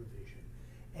 revision.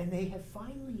 And they have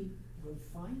finally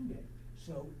refined it.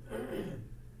 So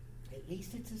at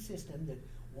least it's a system that,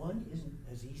 one, isn't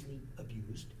as easily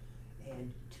abused,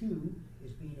 and two,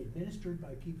 is being administered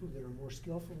by people that are more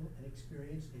skillful and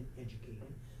experienced and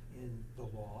educated in the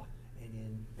law and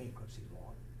in bankruptcy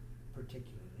law,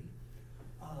 particularly.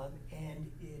 And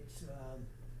it's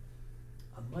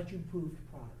a much improved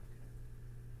product.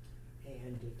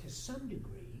 And to some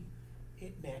degree,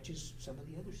 it matches some of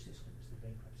the other systems, the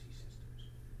bankruptcy systems.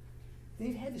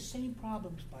 They've had the same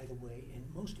problems, by the way, in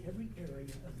most every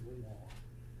area of the law,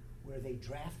 where they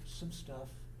draft some stuff,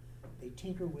 they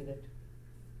tinker with it,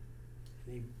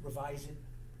 they revise it,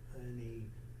 and they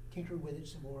tinker with it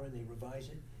some more, and they revise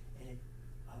it, and it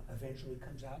eventually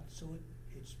comes out so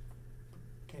it's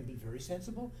can be very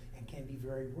sensible and can be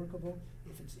very workable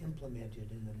if it's implemented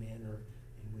in the manner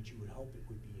in which you would hope it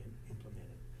would be implemented.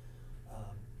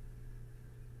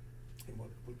 And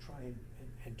we'll try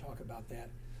and talk about that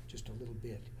just a little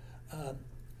bit.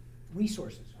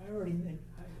 Resources. I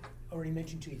already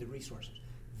mentioned to you the resources.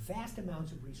 Vast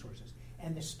amounts of resources.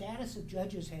 And the status of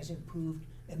judges has improved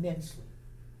immensely.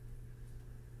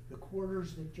 The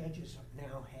quarters that judges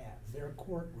now have, their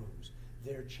courtrooms,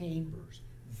 their chambers,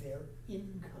 their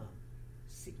income,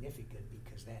 significant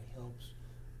because that helps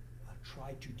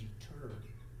try to deter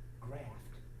graft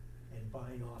and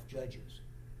buying off judges.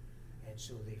 And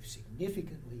so they've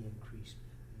significantly increased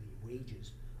the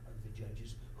wages of the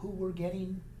judges, who were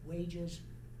getting wages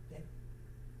that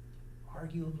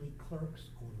arguably clerks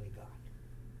only got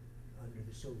under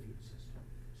the Soviet system.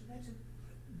 So that's a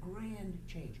grand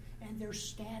change. And their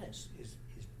status is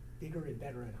bigger and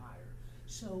better and higher.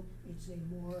 So it's a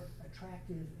more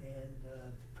attractive and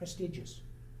prestigious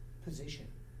position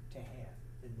to have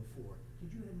than before.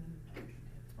 Did you have another question?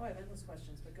 Oh, I have endless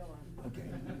questions, but go on.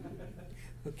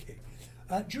 Okay.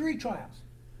 Okay. Jury trials.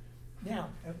 Now,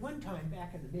 at one time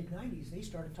back in the mid-90s, they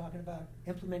started talking about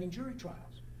implementing jury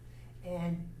trials.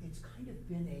 And it's kind of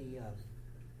been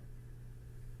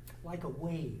like a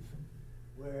wave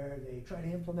where they try to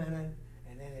implement it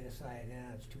and then they decide,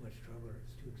 it's too much trouble, or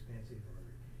it's too expensive, or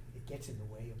it gets in the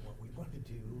way of what we want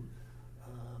to do.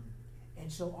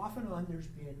 And so off and on there's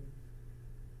been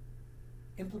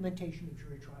implementation of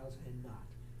jury trials and not.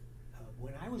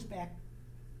 When I was back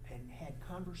and had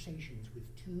conversations with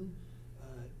two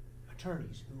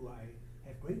attorneys who I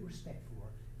have great respect for,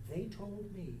 they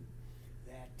told me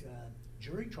that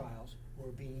jury trials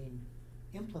were being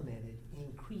implemented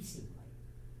increasingly.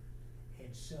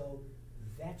 And so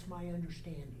that's my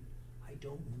understanding. I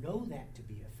don't know that to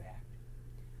be a fact.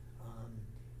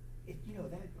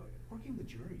 That working with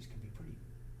juries can be pretty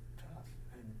tough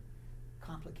and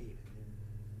complicated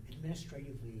and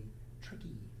administratively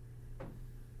tricky.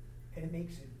 And it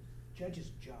makes a judge's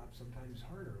job sometimes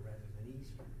harder rather than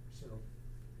easier. So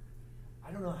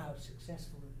I don't know how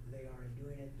successful they are in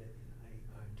doing it, but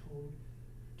I'm told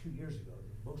 2 years ago,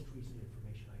 the most recent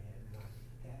information I had,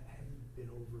 and I haven't been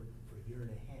over for a year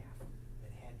and a half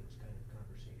and had those kind of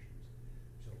conversations.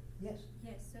 So, yes?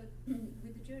 Yes, so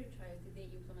with the jury trials, did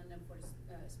they implement them for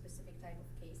specific type of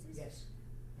cases? Yes.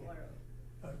 Or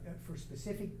for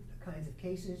specific kinds of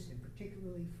cases, and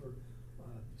particularly for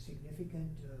significant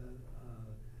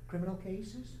criminal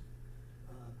cases,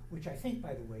 which I think,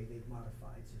 by the way, they've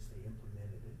modified since they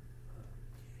implemented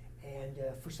it,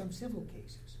 and for some civil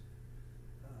cases.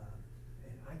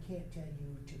 And I can't tell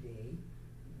you today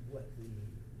what the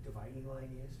dividing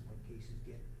line is, what cases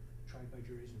get tried by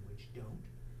juries and which don't.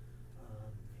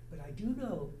 But I do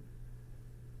know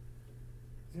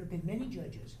there have been many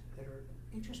judges that are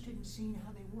interested in seeing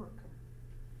how they work.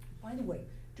 By the way,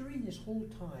 during this whole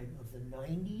time of the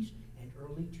 90s and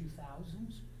early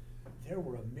 2000s, there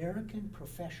were American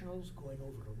professionals going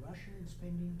over to Russia and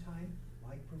spending time,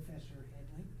 like Professor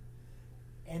Hedling,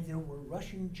 and there were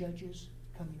Russian judges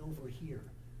coming over here,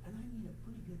 and I mean a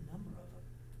pretty good number of them,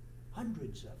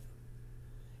 hundreds of them.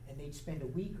 And they'd spend a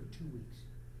week or 2 weeks,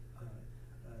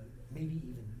 maybe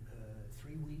even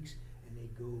 3 weeks, and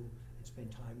they'd go and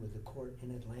spend time with the court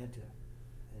in Atlanta,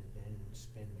 and then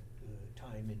spend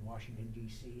time in Washington,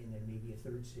 D.C., and then maybe a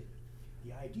third city.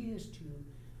 The idea is to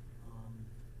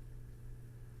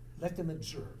let them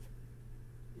observe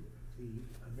the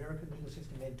American legal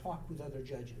system and talk with other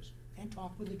judges and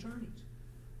talk with attorneys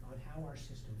on how our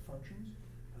system functions,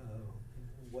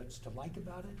 what's to like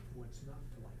about it, what's not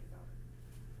to like about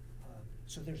it.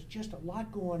 So there's just a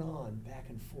lot going on back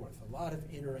and forth, a lot of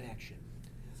interaction.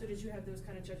 So did you have those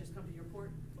kind of judges come to your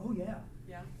court? Oh, yeah.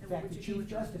 Yeah? In And what fact, would the you do Chief with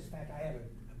them? Justice, in fact, I have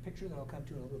a picture that I'll come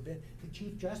to in a little bit. The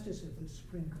Chief Justice of the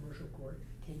Supreme Commercial Court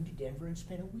came to Denver and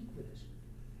spent a week with us.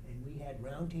 And we had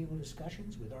roundtable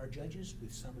discussions with our judges,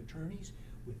 with some attorneys,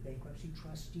 with bankruptcy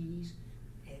trustees,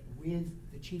 and with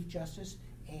the Chief Justice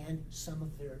and some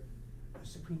of their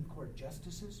Supreme Court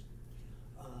justices.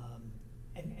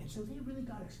 And so they really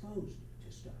got exposed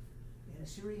to stuff in a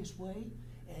serious way,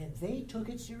 and they took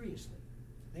it seriously.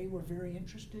 They were very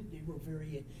interested, they were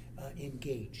very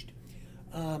engaged.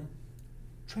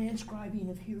 Transcribing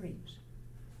of hearings.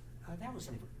 That was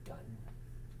never done.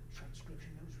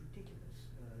 Transcription, that was ridiculous.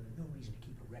 No reason to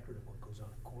keep a record of what goes on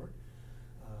in court,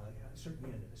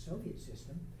 certainly under the Soviet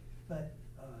system. But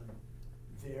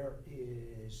there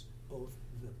is both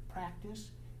the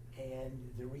practice and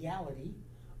the reality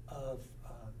of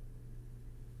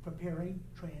preparing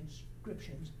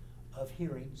transcriptions of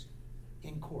hearings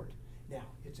in court. Now,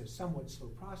 it's a somewhat slow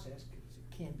process because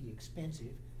it can be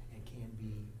expensive and can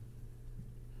be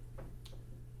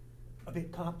a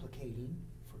bit complicating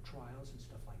for trials and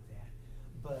stuff like that.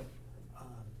 But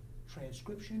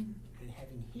transcription and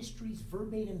having histories,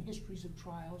 verbatim histories of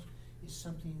trials, is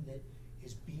something that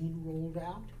is being rolled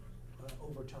out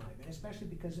over time, and especially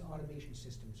because automation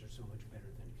systems are so much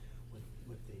better than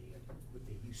what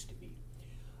they used to be.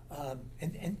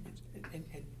 And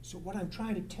so what I'm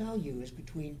trying to tell you is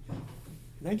between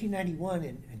 1991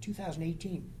 and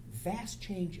 2018, vast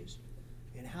changes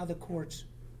in how the courts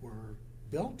were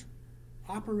built,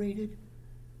 operated,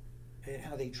 and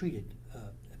how they treated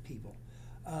people.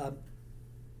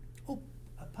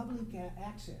 Public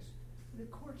access. The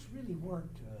courts really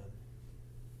weren't,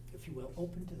 if you will,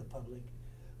 open to the public.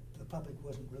 The public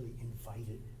wasn't really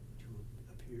invited to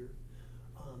appear.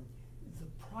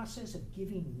 The process of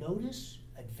giving notice,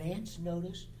 advance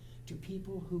notice, to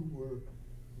people who were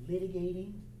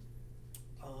litigating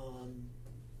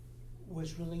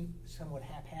was really somewhat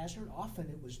haphazard. Often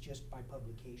it was just by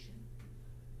publication.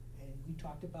 And we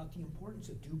talked about the importance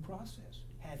of due process,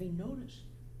 having notice.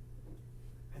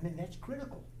 I mean, that's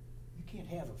critical. You can't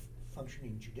have a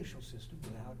functioning judicial system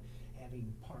without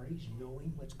having parties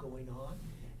knowing what's going on,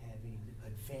 having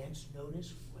advance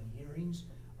notice when hearings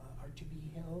are to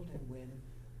be held and when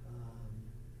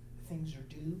things are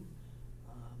due.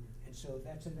 And so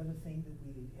that's another thing that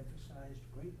we emphasized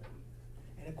greatly.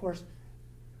 And of course,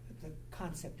 the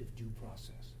concept of due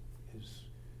process is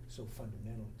so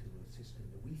fundamental to a system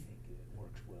that we think it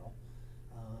works well.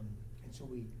 And so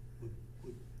we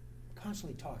would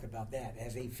constantly talk about that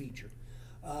as a feature.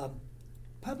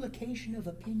 Publication of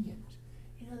opinions.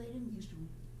 You know, they didn't used to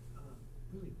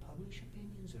really publish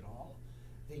opinions at all.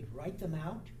 They'd write them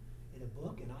out in a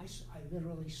book, and I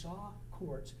literally saw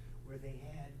courts where they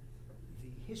had the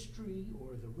history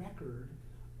or the record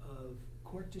of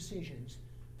court decisions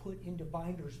put into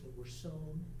binders that were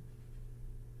sewn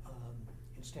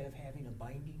instead of having a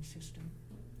binding system.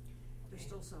 They're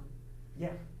still sewn.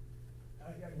 Yeah.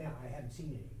 Now, I haven't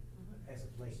seen any as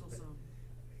of late, Still but sewn.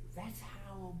 that's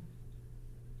how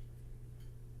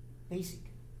basic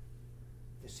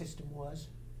the system was,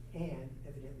 and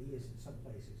evidently is in some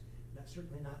places.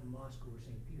 Certainly not in Moscow or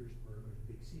St. Petersburg or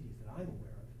the big cities that I'm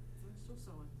aware of. They're still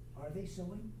sewing. Are they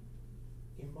sewing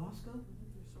in Moscow?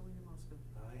 They're sewing in Moscow.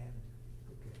 I haven't.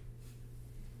 Okay.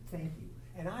 Thank you.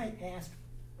 And I asked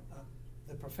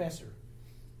the professor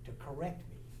to correct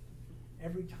me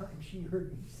every time she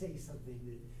heard me say something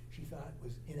that she thought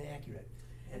was inaccurate.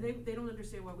 And they don't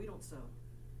understand why we don't sew.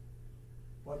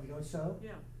 Why we don't sew?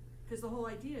 Yeah, because the whole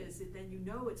idea is that then you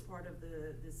know it's part of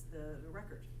the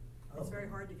record. It's very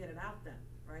hard to get it out then,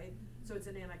 right? So it's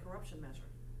an anti-corruption measure.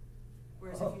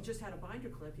 Whereas if you just had a binder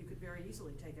clip, you could very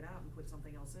easily take it out and put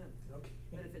something else in. Okay.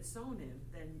 But if it's sewn in,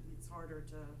 then it's harder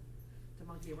to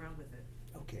monkey around with it.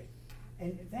 Okay.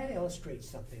 And that illustrates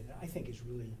something that I think is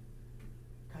really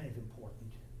kind of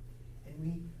important. And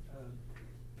we,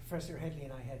 Professor Headley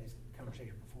and I had this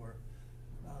conversation before.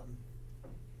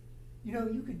 You know,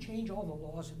 you can change all the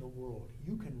laws in the world.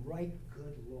 You can write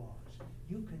good laws.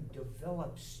 You can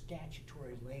develop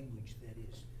statutory language that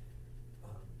is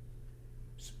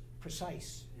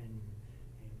precise and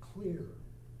clear.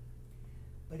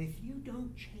 But if you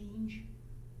don't change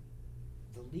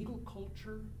the legal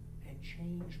culture and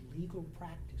change legal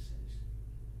practices,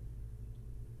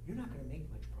 you're not going to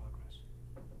make much progress.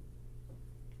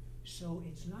 So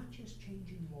it's not just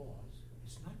changing laws.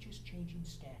 It's not just changing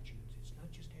statutes. It's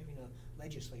not just having a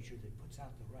legislature that puts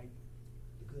out the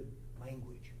good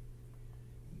language.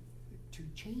 To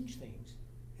change things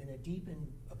in a deep and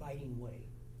abiding way,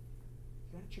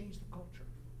 you got to change the culture.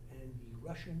 And the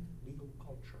Russian legal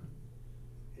culture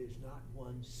is not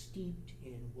one steeped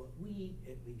in what we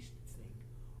at least think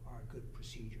are good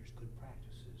procedures, good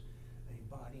practices,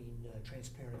 embodying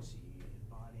transparency,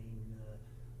 embodying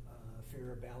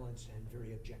fair balance and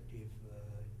very objective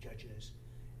judges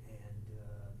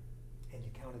and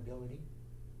accountability.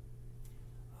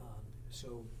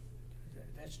 So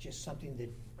that's just something that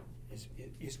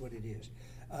is what it is.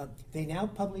 They now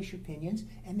publish opinions,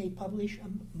 and they publish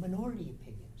minority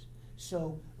opinions.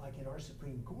 So, like in our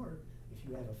Supreme Court, if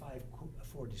you have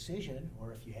a 5-4 decision,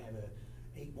 or if you have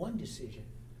a 8-1 decision,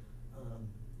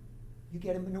 you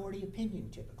get a minority opinion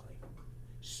typically.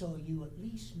 So you at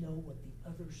least know what the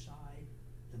other side,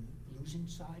 the losing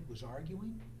side, was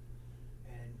arguing.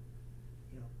 And,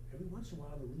 you know, every once in a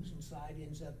while the losing side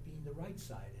ends up being the right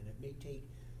side, and it may take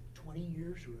 20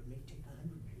 years or it may take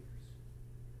 100 years.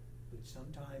 But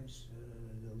sometimes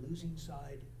the losing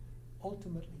side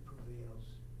ultimately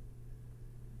prevails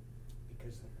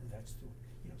because that's the,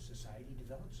 society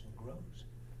develops and grows,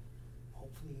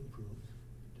 hopefully improves.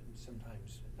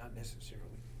 sometimes not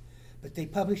necessarily. But they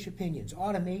publish opinions.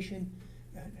 Automation,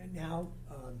 now,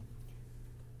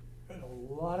 a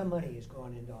lot of money has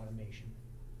gone into automation.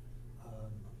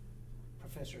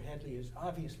 Professor Headley is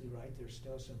obviously right. There's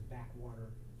still some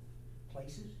backwater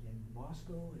places in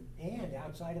Moscow and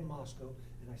outside of Moscow,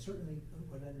 and I certainly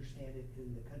would understand it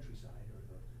in the countryside or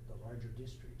the larger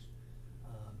districts.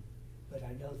 But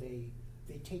I know they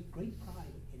take great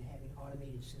pride in having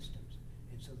automated systems,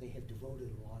 and so they have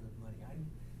devoted a lot of money.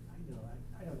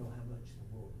 I don't know how much the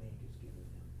World Bank has given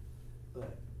them,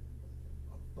 but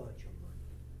a bunch of money,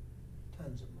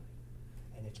 tons of money,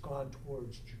 and it's gone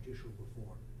towards judicial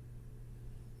reform.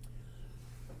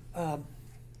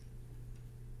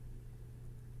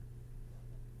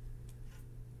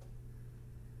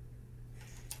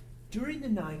 During the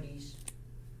 90s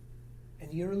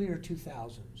and the earlier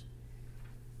 2000s,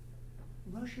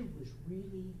 Russia was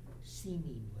really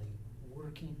seemingly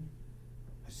working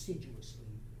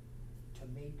assiduously to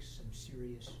make some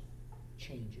serious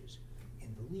changes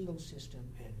in the legal system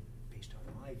and, based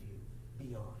on my view,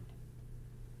 beyond.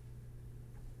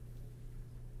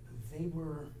 They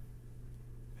were,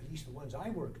 at least the ones I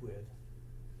worked with,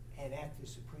 and at the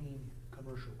Supreme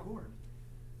Commercial Court,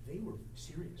 they were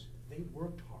serious. They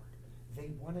worked hard.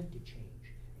 They wanted to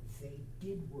change. They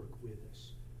did work with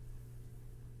us.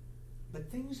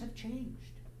 But things have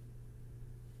changed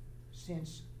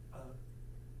since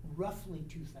roughly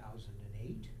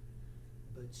 2008,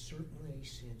 but certainly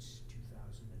since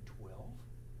 2012.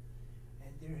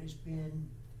 And there has been,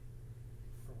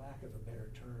 for lack of a better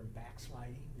term,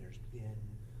 backsliding. There's been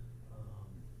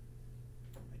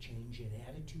a change in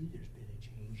attitude. There's been a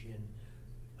change in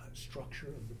structure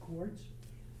of the courts,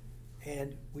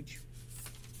 and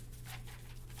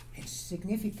it's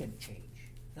significant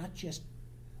change, not just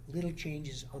little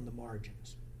changes on the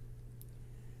margins.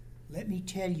 Let me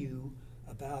tell you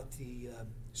about the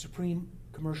Supreme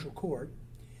Commercial Court.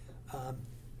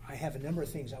 I have a number of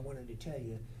things I wanted to tell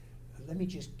you. Let me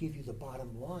just give you the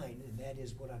bottom line, and that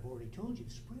is what I've already told you.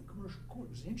 The Supreme Commercial Court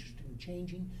was interested in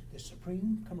changing the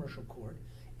Supreme Commercial Court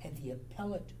and the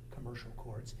appellate commercial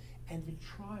courts and the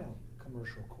trial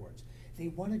commercial courts. They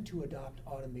wanted to adopt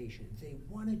automation. They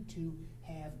wanted to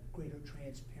have greater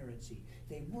transparency.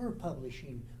 They were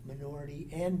publishing minority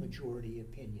and majority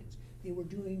opinions. They were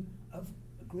doing a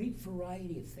great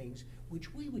variety of things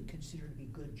which we would consider to be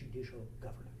good judicial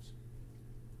governance.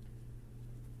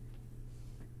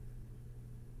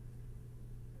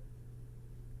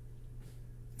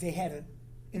 They had an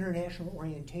international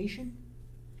orientation.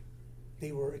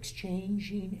 They were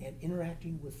exchanging and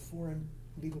interacting with foreign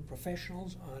legal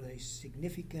professionals on a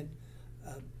significant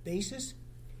basis.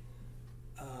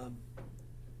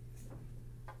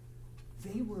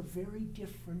 They were very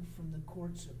different from the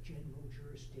courts of general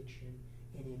jurisdiction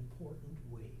in important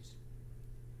ways.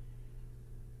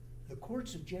 The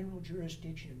courts of general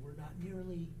jurisdiction were not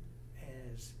nearly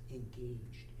as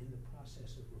engaged in the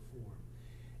process of reform.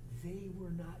 They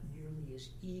were not nearly as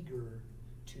eager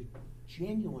to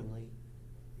genuinely,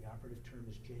 the operative term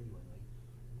is genuinely,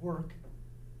 work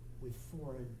with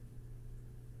foreign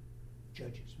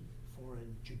judges,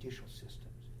 foreign judicial systems.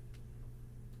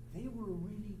 They were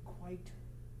really quite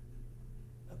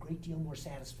a great deal more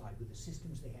satisfied with the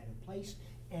systems they had in place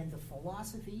and the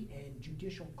philosophy and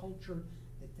judicial culture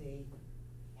that they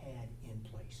had in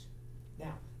place.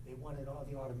 Now, they wanted all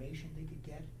the automation they could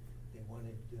get. They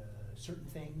wanted certain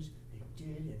things. They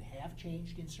did and have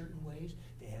changed in certain ways.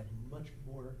 They have much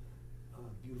more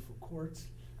beautiful courts.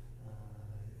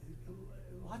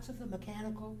 Lots of the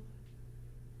mechanical,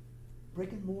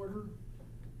 brick and mortar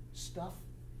stuff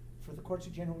for the courts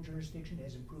of general jurisdiction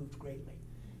has improved greatly.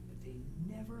 But they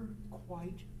never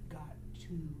quite got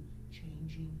to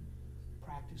changing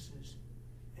practices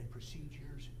and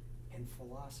procedures and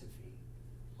philosophy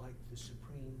like the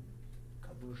Supreme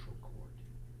Commercial Court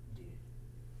did.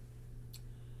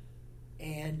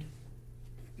 And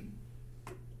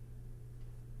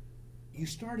you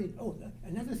started,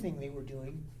 another thing they were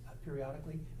doing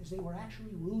periodically is they were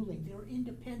actually ruling, their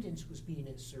independence was being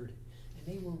asserted, and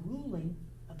they were ruling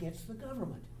against the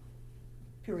government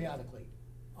periodically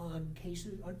on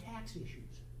cases, on tax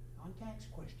issues, on tax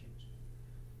questions.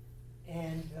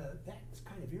 And that's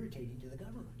kind of irritating to the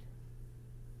government.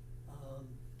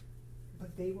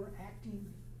 But they were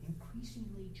acting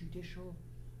increasingly judicial,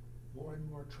 more and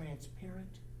more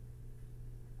transparent,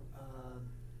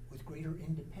 with greater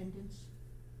independence,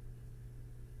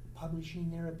 publishing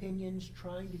their opinions,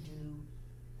 trying to do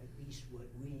at least what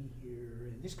we here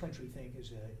in this country think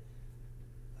is a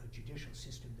judicial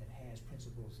system that has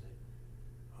principles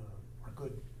that are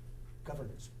good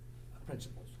governance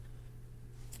principles.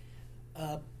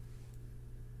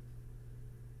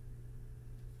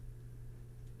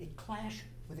 clash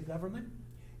with the government.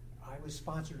 I was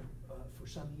sponsored for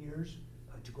some years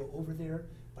to go over there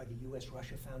by the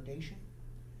U.S.-Russia Foundation.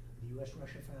 The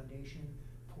U.S.-Russia Foundation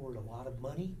poured a lot of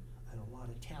money and a lot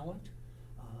of talent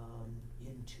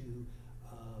into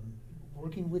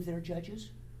working with their judges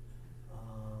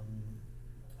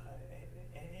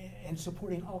and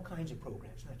supporting all kinds of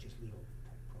programs, not just legal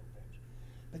type programs.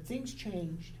 But things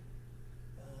changed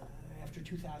after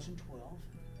 2012,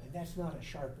 and that's not a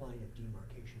sharp line of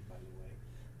demarcation, by the way,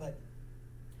 but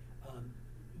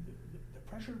the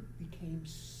pressure became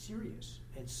serious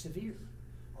and severe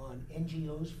on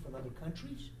NGOs from other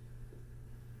countries,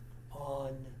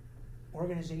 on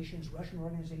organizations, Russian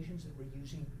organizations that were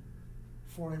using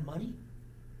foreign money.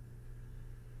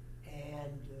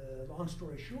 And long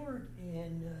story short,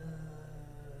 in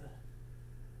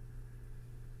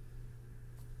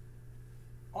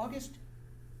August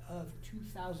of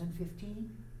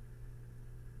 2015,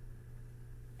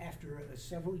 after a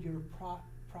several-year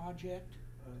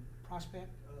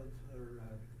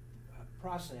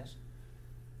process,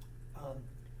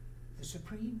 the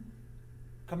Supreme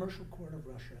Commercial Court of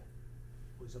Russia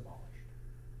was abolished.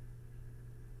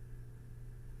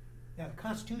 Now, the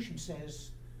Constitution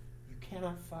says you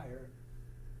cannot fire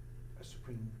a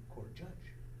Supreme Court judge.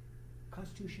 The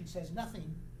Constitution says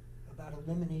nothing about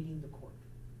eliminating the court.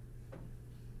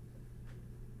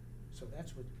 So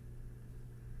that's what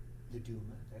the Duma,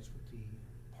 that's what the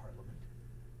parliament,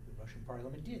 the Russian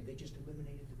parliament did. They just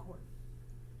eliminated the court.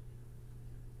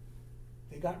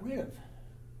 They got rid of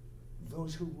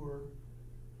those who were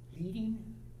leading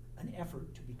an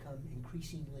effort to become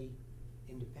increasingly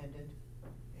independent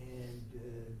and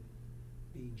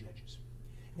being judges.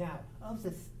 Now, of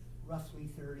the roughly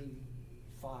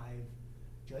 35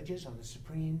 judges on the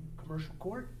Supreme Commercial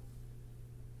Court,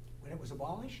 when it was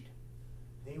abolished,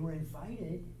 they were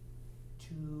invited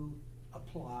to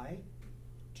apply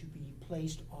to be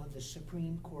placed on the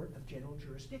Supreme Court of General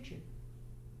Jurisdiction.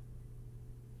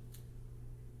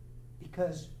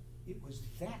 Because it was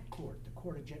that court, the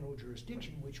Court of General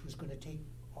Jurisdiction, which was going to take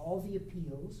all the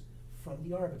appeals from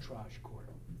the arbitrage court.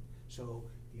 So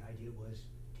the idea was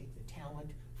take the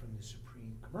talent from the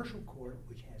Supreme Commercial Court,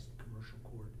 which has the commercial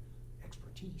court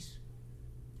expertise,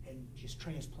 and just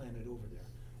transplant it over there.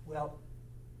 Well,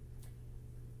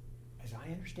 as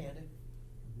I understand it,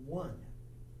 one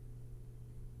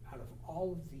out of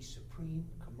all of the Supreme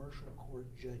Commercial Court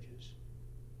judges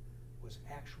was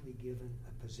actually given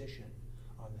a position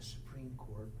on the Supreme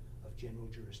Court of General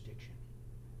Jurisdiction.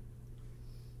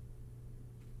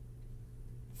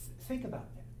 Think about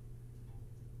that.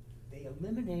 They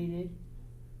eliminated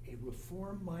a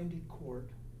reform-minded court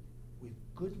with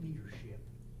good leadership,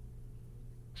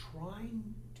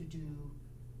 trying to do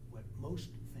what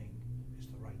most think is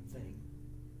the right thing,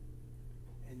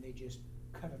 and they just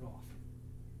cut it off.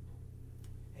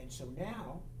 And so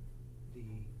now the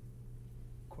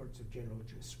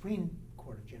Supreme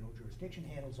Court of General Jurisdiction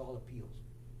handles all appeals.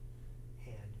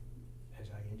 And as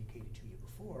I indicated to you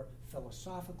before,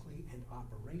 philosophically and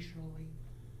operationally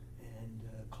and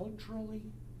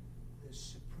culturally, the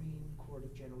Supreme Court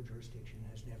of General Jurisdiction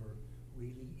has never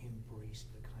really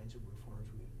embraced the kinds of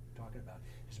reforms we were talking about.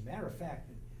 As a matter of fact,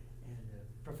 and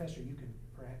Professor, you can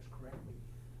perhaps correct me,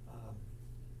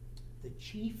 the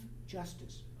Chief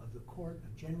Justice of the Court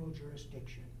of General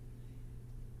Jurisdiction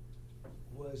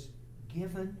was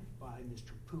given by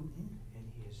Mr. Putin and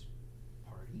his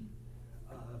party.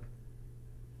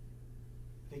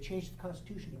 They changed the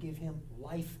Constitution to give him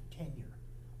life tenure.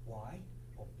 Why?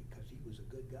 Well, because he was a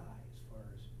good guy as far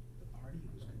as the party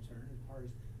was concerned, as far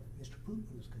as Mr.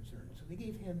 Putin was concerned. So they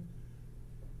gave him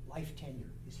life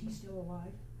tenure. Is he still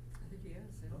alive? I think he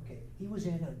is. Yeah. Okay. He was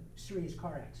in a serious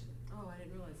car accident. Oh, I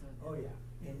didn't realize that. Oh yeah,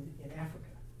 in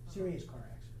Africa, serious car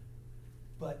accident.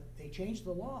 But they changed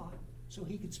the law so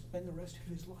he could spend the rest of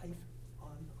his life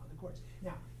on the courts.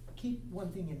 Now, keep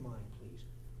one thing in mind, please.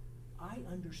 I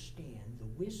understand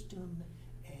the wisdom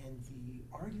and the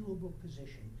arguable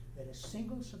position that a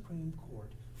single Supreme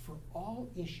Court for all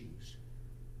issues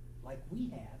like we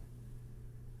have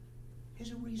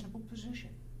is a reasonable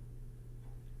position.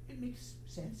 It makes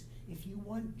sense. If you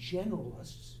want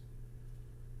generalists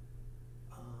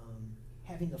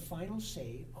having the final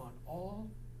say on all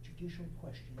judicial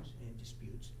questions and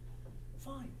disputes,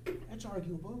 fine, that's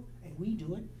arguable, and we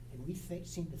do it, and we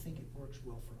seem to think it works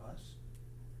well for us.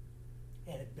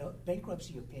 And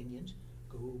bankruptcy opinions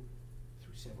go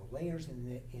through several layers and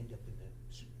then end up in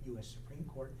the U.S. Supreme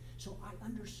Court. So I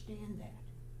understand that.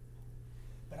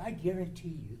 But I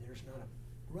guarantee you there's not a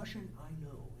Russian I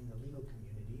know in the legal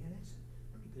community, and it's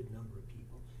a pretty good number of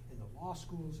people, in the law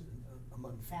schools,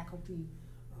 among faculty,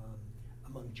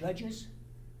 among judges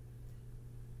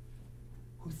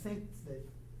who think that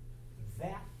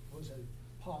that was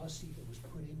a policy that was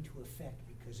put into effect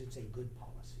because it's a good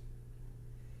policy.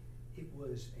 It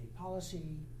was a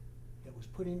policy that was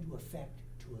put into effect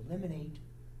to eliminate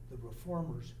the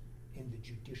reformers in the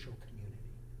judicial community.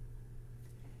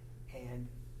 And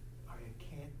I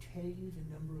can't tell you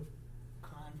the number of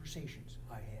conversations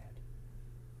I had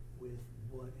with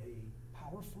what a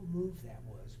powerful move that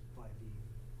was by the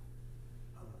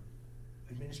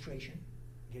administration,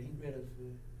 getting rid of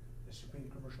the Supreme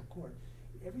Commercial Court.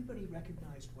 Everybody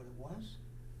recognized what it was,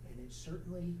 and it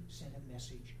certainly sent a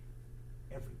message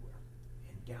everywhere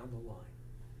and down the line.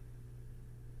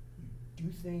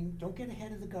 Don't get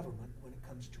ahead of the government when it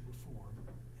comes to reform,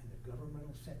 and the government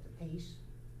will set the pace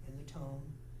and the tone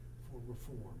for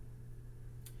reform.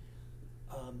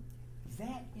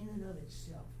 That in and of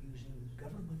itself, using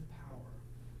government power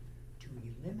to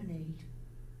eliminate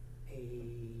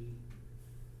a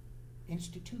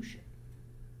institution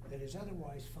that is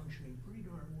otherwise functioning pretty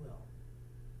darn well,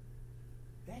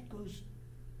 that goes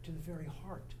to the very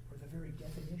heart or the very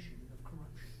definition of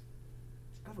corruption.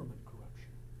 It's government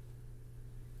corruption.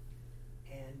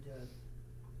 And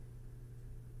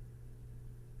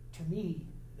to me,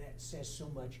 that says so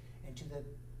much. And to the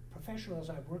professionals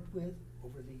I've worked with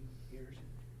over the years,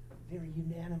 they're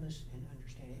unanimous in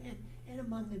understanding. And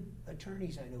among the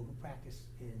attorneys I know who practice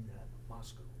in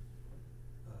Moscow,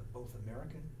 both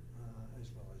American as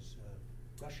well as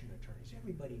Russian attorneys,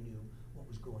 everybody knew what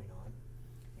was going on.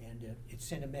 And it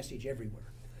sent a message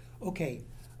everywhere. Okay.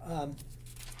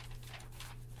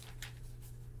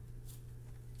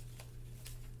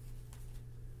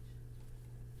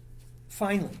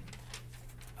 Finally,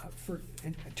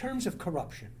 in terms of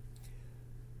corruption,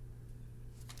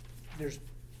 there's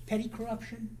petty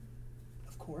corruption,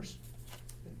 of course,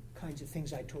 the kinds of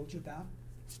things I told you about,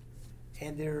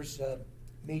 and there's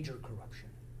major corruption.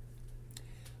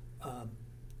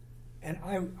 And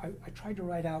I tried to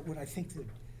write out what I think the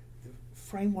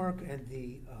framework and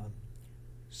the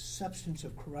substance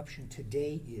of corruption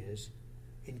today is,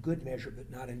 in good measure, but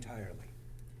not entirely.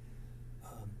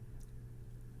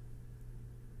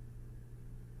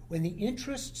 When the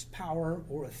interests, power,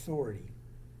 or authority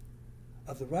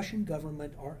of the Russian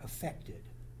government are affected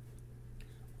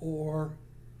or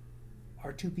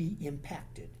are to be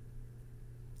impacted,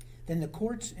 then the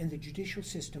courts and the judicial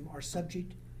system are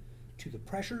subject to the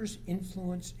pressures,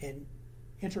 influence, and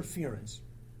interference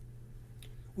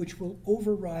which will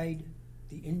override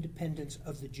the independence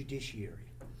of the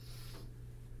judiciary.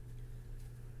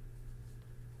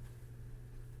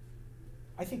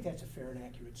 I think that's a fair and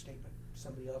accurate statement.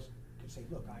 Somebody else could say,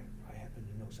 look, I happen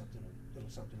to know a little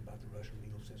something about the Russian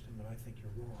legal system, and I think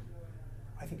you're wrong.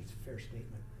 I think it's a fair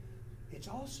statement. It's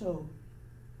also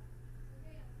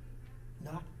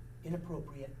not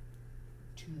inappropriate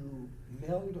to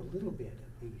meld a little bit,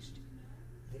 at least.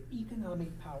 The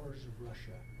economic powers of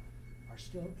Russia are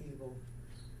still able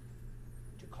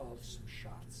to call some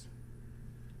shots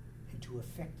and to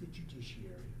affect the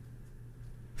judiciary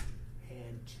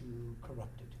and to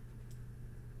corrupt it.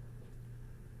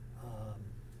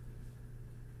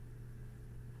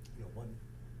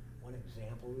 One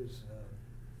example is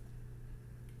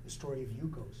the story of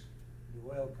Yukos, the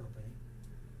oil company,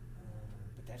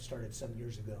 but that started some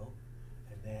years ago,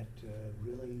 and that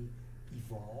really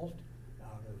evolved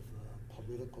out of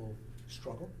political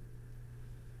struggle.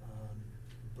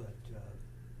 But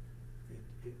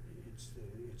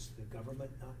it's the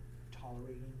government not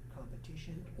tolerating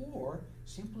competition or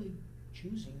simply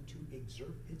choosing to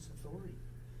exert its authority.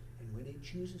 And when it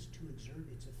chooses to exert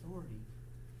its authority,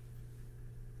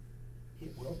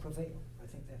 it will prevail. I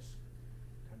think that's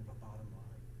kind of a bottom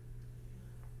line.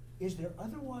 Is there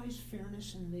otherwise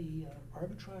fairness in the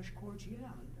arbitrage courts? Yeah,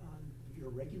 on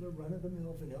your regular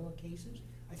run-of-the-mill vanilla cases,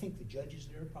 I think the judges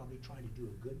there are probably trying to do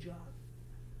a good job.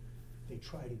 They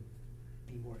try to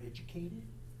be more educated.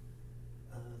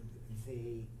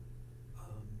 They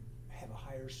have a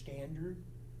higher standard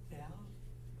now.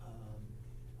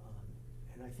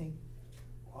 And I think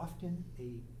often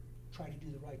they try to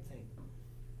do the right thing.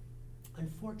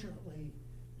 Unfortunately,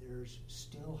 there's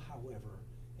still, however,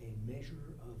 a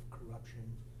measure of corruption,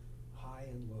 high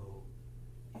and low,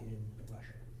 in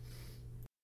Russia.